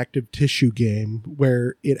is a connective tissue game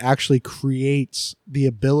where it actually creates the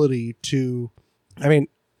ability to, I mean,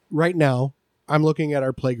 right now I'm looking at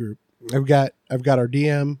our play group. I've got our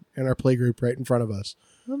DM and our play group right in front of us.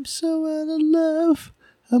 I'm so out of love.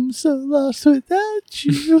 I'm so lost without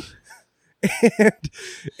you.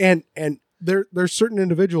 and there's certain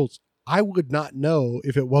individuals I would not know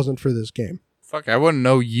if it wasn't for this game. Fuck, I wouldn't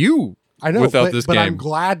know you. I know, without this but game. I'm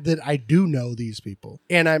glad that I do know these people,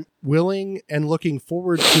 and I'm willing and looking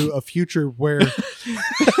forward to a future where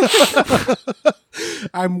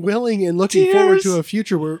I'm willing and looking forward to a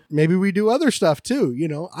future where maybe we do other stuff too. You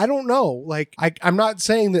know, I don't know. Like, I'm not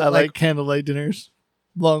saying that I like candlelight dinners,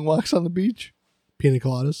 long walks on the beach. pina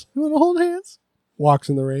coladas, You want to hold hands? walks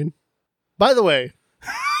in the rain. By the way,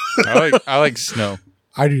 I like snow.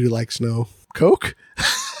 I do like snow. Coke?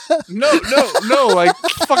 No, like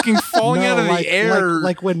fucking falling No, out of like- the air.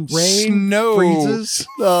 like when rain snow, freezes.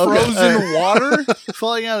 frozen water.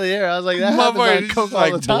 Falling out of the air. I was like, that happens Motherfucker, on just, Coke all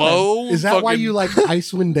like the time. blow. Is that why fucking- you like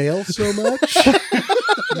Icewind Dale so much?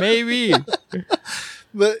 Maybe.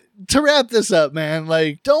 But to wrap this up, man,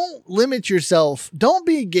 like, don't limit yourself. Don't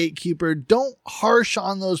be a gatekeeper. Don't harsh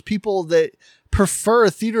on those people that prefer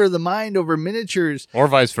theater of the mind over miniatures, Or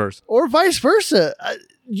vice versa. or vice versa.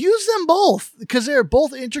 Use them both, because they're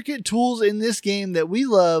both intricate tools in this game that we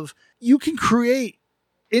love. You can create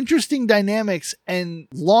interesting dynamics and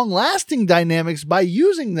long-lasting dynamics by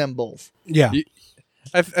using them both. Yeah.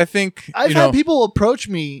 I think I've had people approach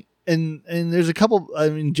me, and there's a couple. I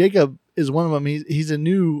mean, Jacob is one of them. He's a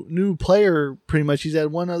new player, pretty much. He's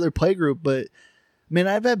had one other play group, but man,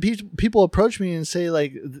 I've had people approach me and say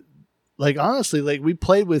like honestly, like, we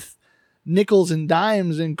played with nickels and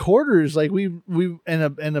dimes and quarters, like we and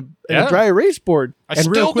a dry erase board. I And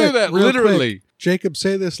still do that, real literally. quick, Jacob,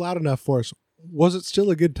 say this loud enough for us. Was it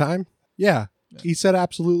still a good time? Yeah. He said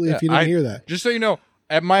absolutely if you didn't hear that. Just so you know,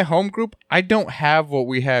 at my home group, I don't have what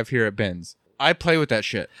we have here at Ben's. I play with that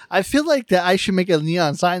shit. I feel like that I should make a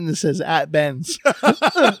neon sign that says "at Ben's."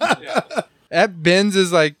 At Ben's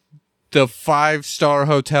is like the 5-star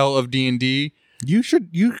hotel of D&D. You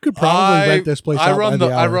could probably rent this place out by the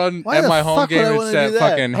hour. I run Why at the my home fuck would I game. wanna It's that do that?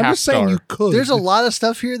 fucking I'm half just saying star. you could. There's a lot of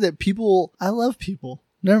stuff here that people. I love people.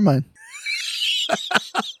 Never mind.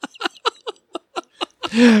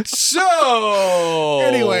 So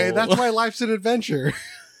Anyway, that's why life's an adventure.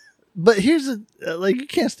 But here's like, you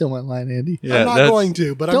can't steal my line, Andy. Yeah, I'm not that's- going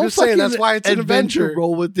to, but I'm Don't just saying that's fucking why it's an adventure.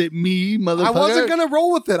 Roll with it, me motherfucker. I wasn't going to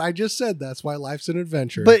roll with it. I just said that's why life's an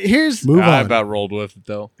adventure. But here's move I on. about rolled with it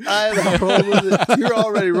though. I about roll with it. You're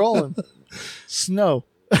already rolling. Snow.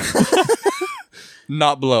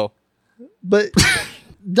 Not blow. But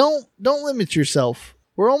don't limit yourself.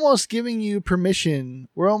 We're almost giving you permission.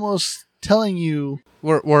 We're almost telling you.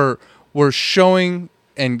 We're showing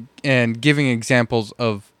and giving examples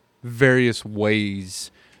of various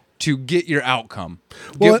ways to get your outcome.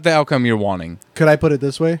 Well, get the outcome you're wanting. Could I put it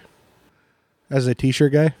this way? As a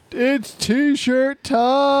t-shirt guy, It's t-shirt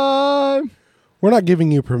time. we're not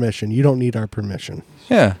giving you permission. You don't need our permission.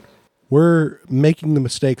 Yeah. We're making the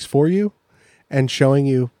mistakes for you and showing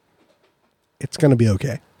you it's going to be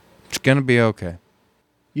okay. It's gonna be okay.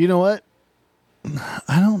 You know what?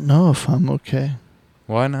 I don't know if I'm okay.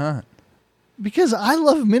 Why not? Because I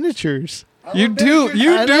love miniatures. You do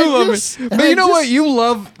And I love just- it. and But I you know what? just- You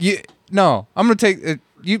love No, I'm gonna take it.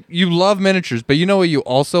 You love miniatures, but you know what you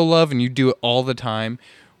also love, and you do it all the time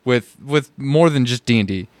with more than just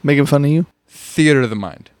D&D. Making fun of you? Theater of the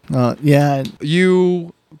mind. Yeah.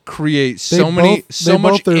 You create They so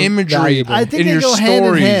much both are imagery valuable. I think in they your go stories. hand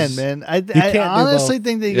in hand, man. I can't do honestly both.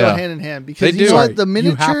 think they Yeah. go hand in hand because They you do. know what? The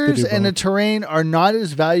You have to miniatures do and the both. terrain are not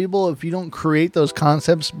as valuable if you don't create those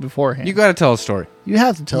concepts beforehand. You got to tell a story. You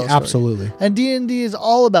have to tell a story. Absolutely. And D&D is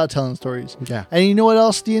all about telling stories. Yeah. And you know what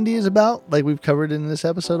else D&D is about? Like we've covered in this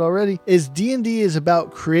episode already, is D&D is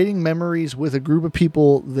about creating memories with a group of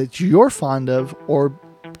people that you're fond of or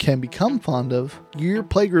can become fond of. Your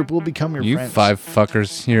playgroup will become your You friends. 5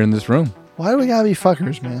 fuckers here in this room. Why do we gotta be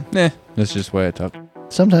fuckers, man? That's just the way I talk.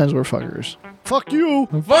 Sometimes we're fuckers. Fuck you.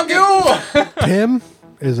 Fuck you! Tim,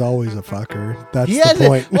 is always a fucker. That's He the hasn't.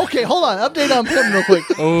 point. Okay, hold on. Update on Pim real quick.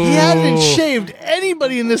 Oh. He hasn't shaved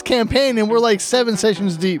anybody in this campaign, and we're like 7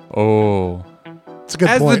 sessions deep. Oh. It's a good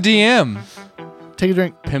As point. the DM, Take a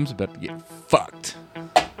drink. Pim's about to get fucked.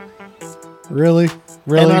 Really?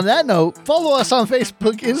 And on that note, follow us on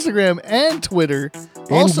Facebook, Instagram, and Twitter.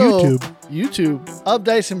 And Also, YouTube. YouTube of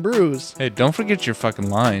Dice and Brews. Hey, don't forget your fucking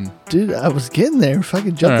line. Dude, I was getting there.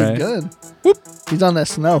 Fucking jumped the All right. gun. Whoop. He's on that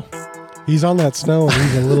snow. He's on that snow and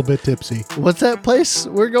he's a little bit tipsy. What's that place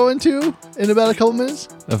we're going to in about a couple minutes?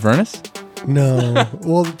 Avernus? No.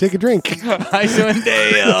 Well, take a drink. Icewind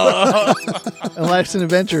Dale. And life's an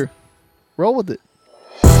adventure. Roll with it.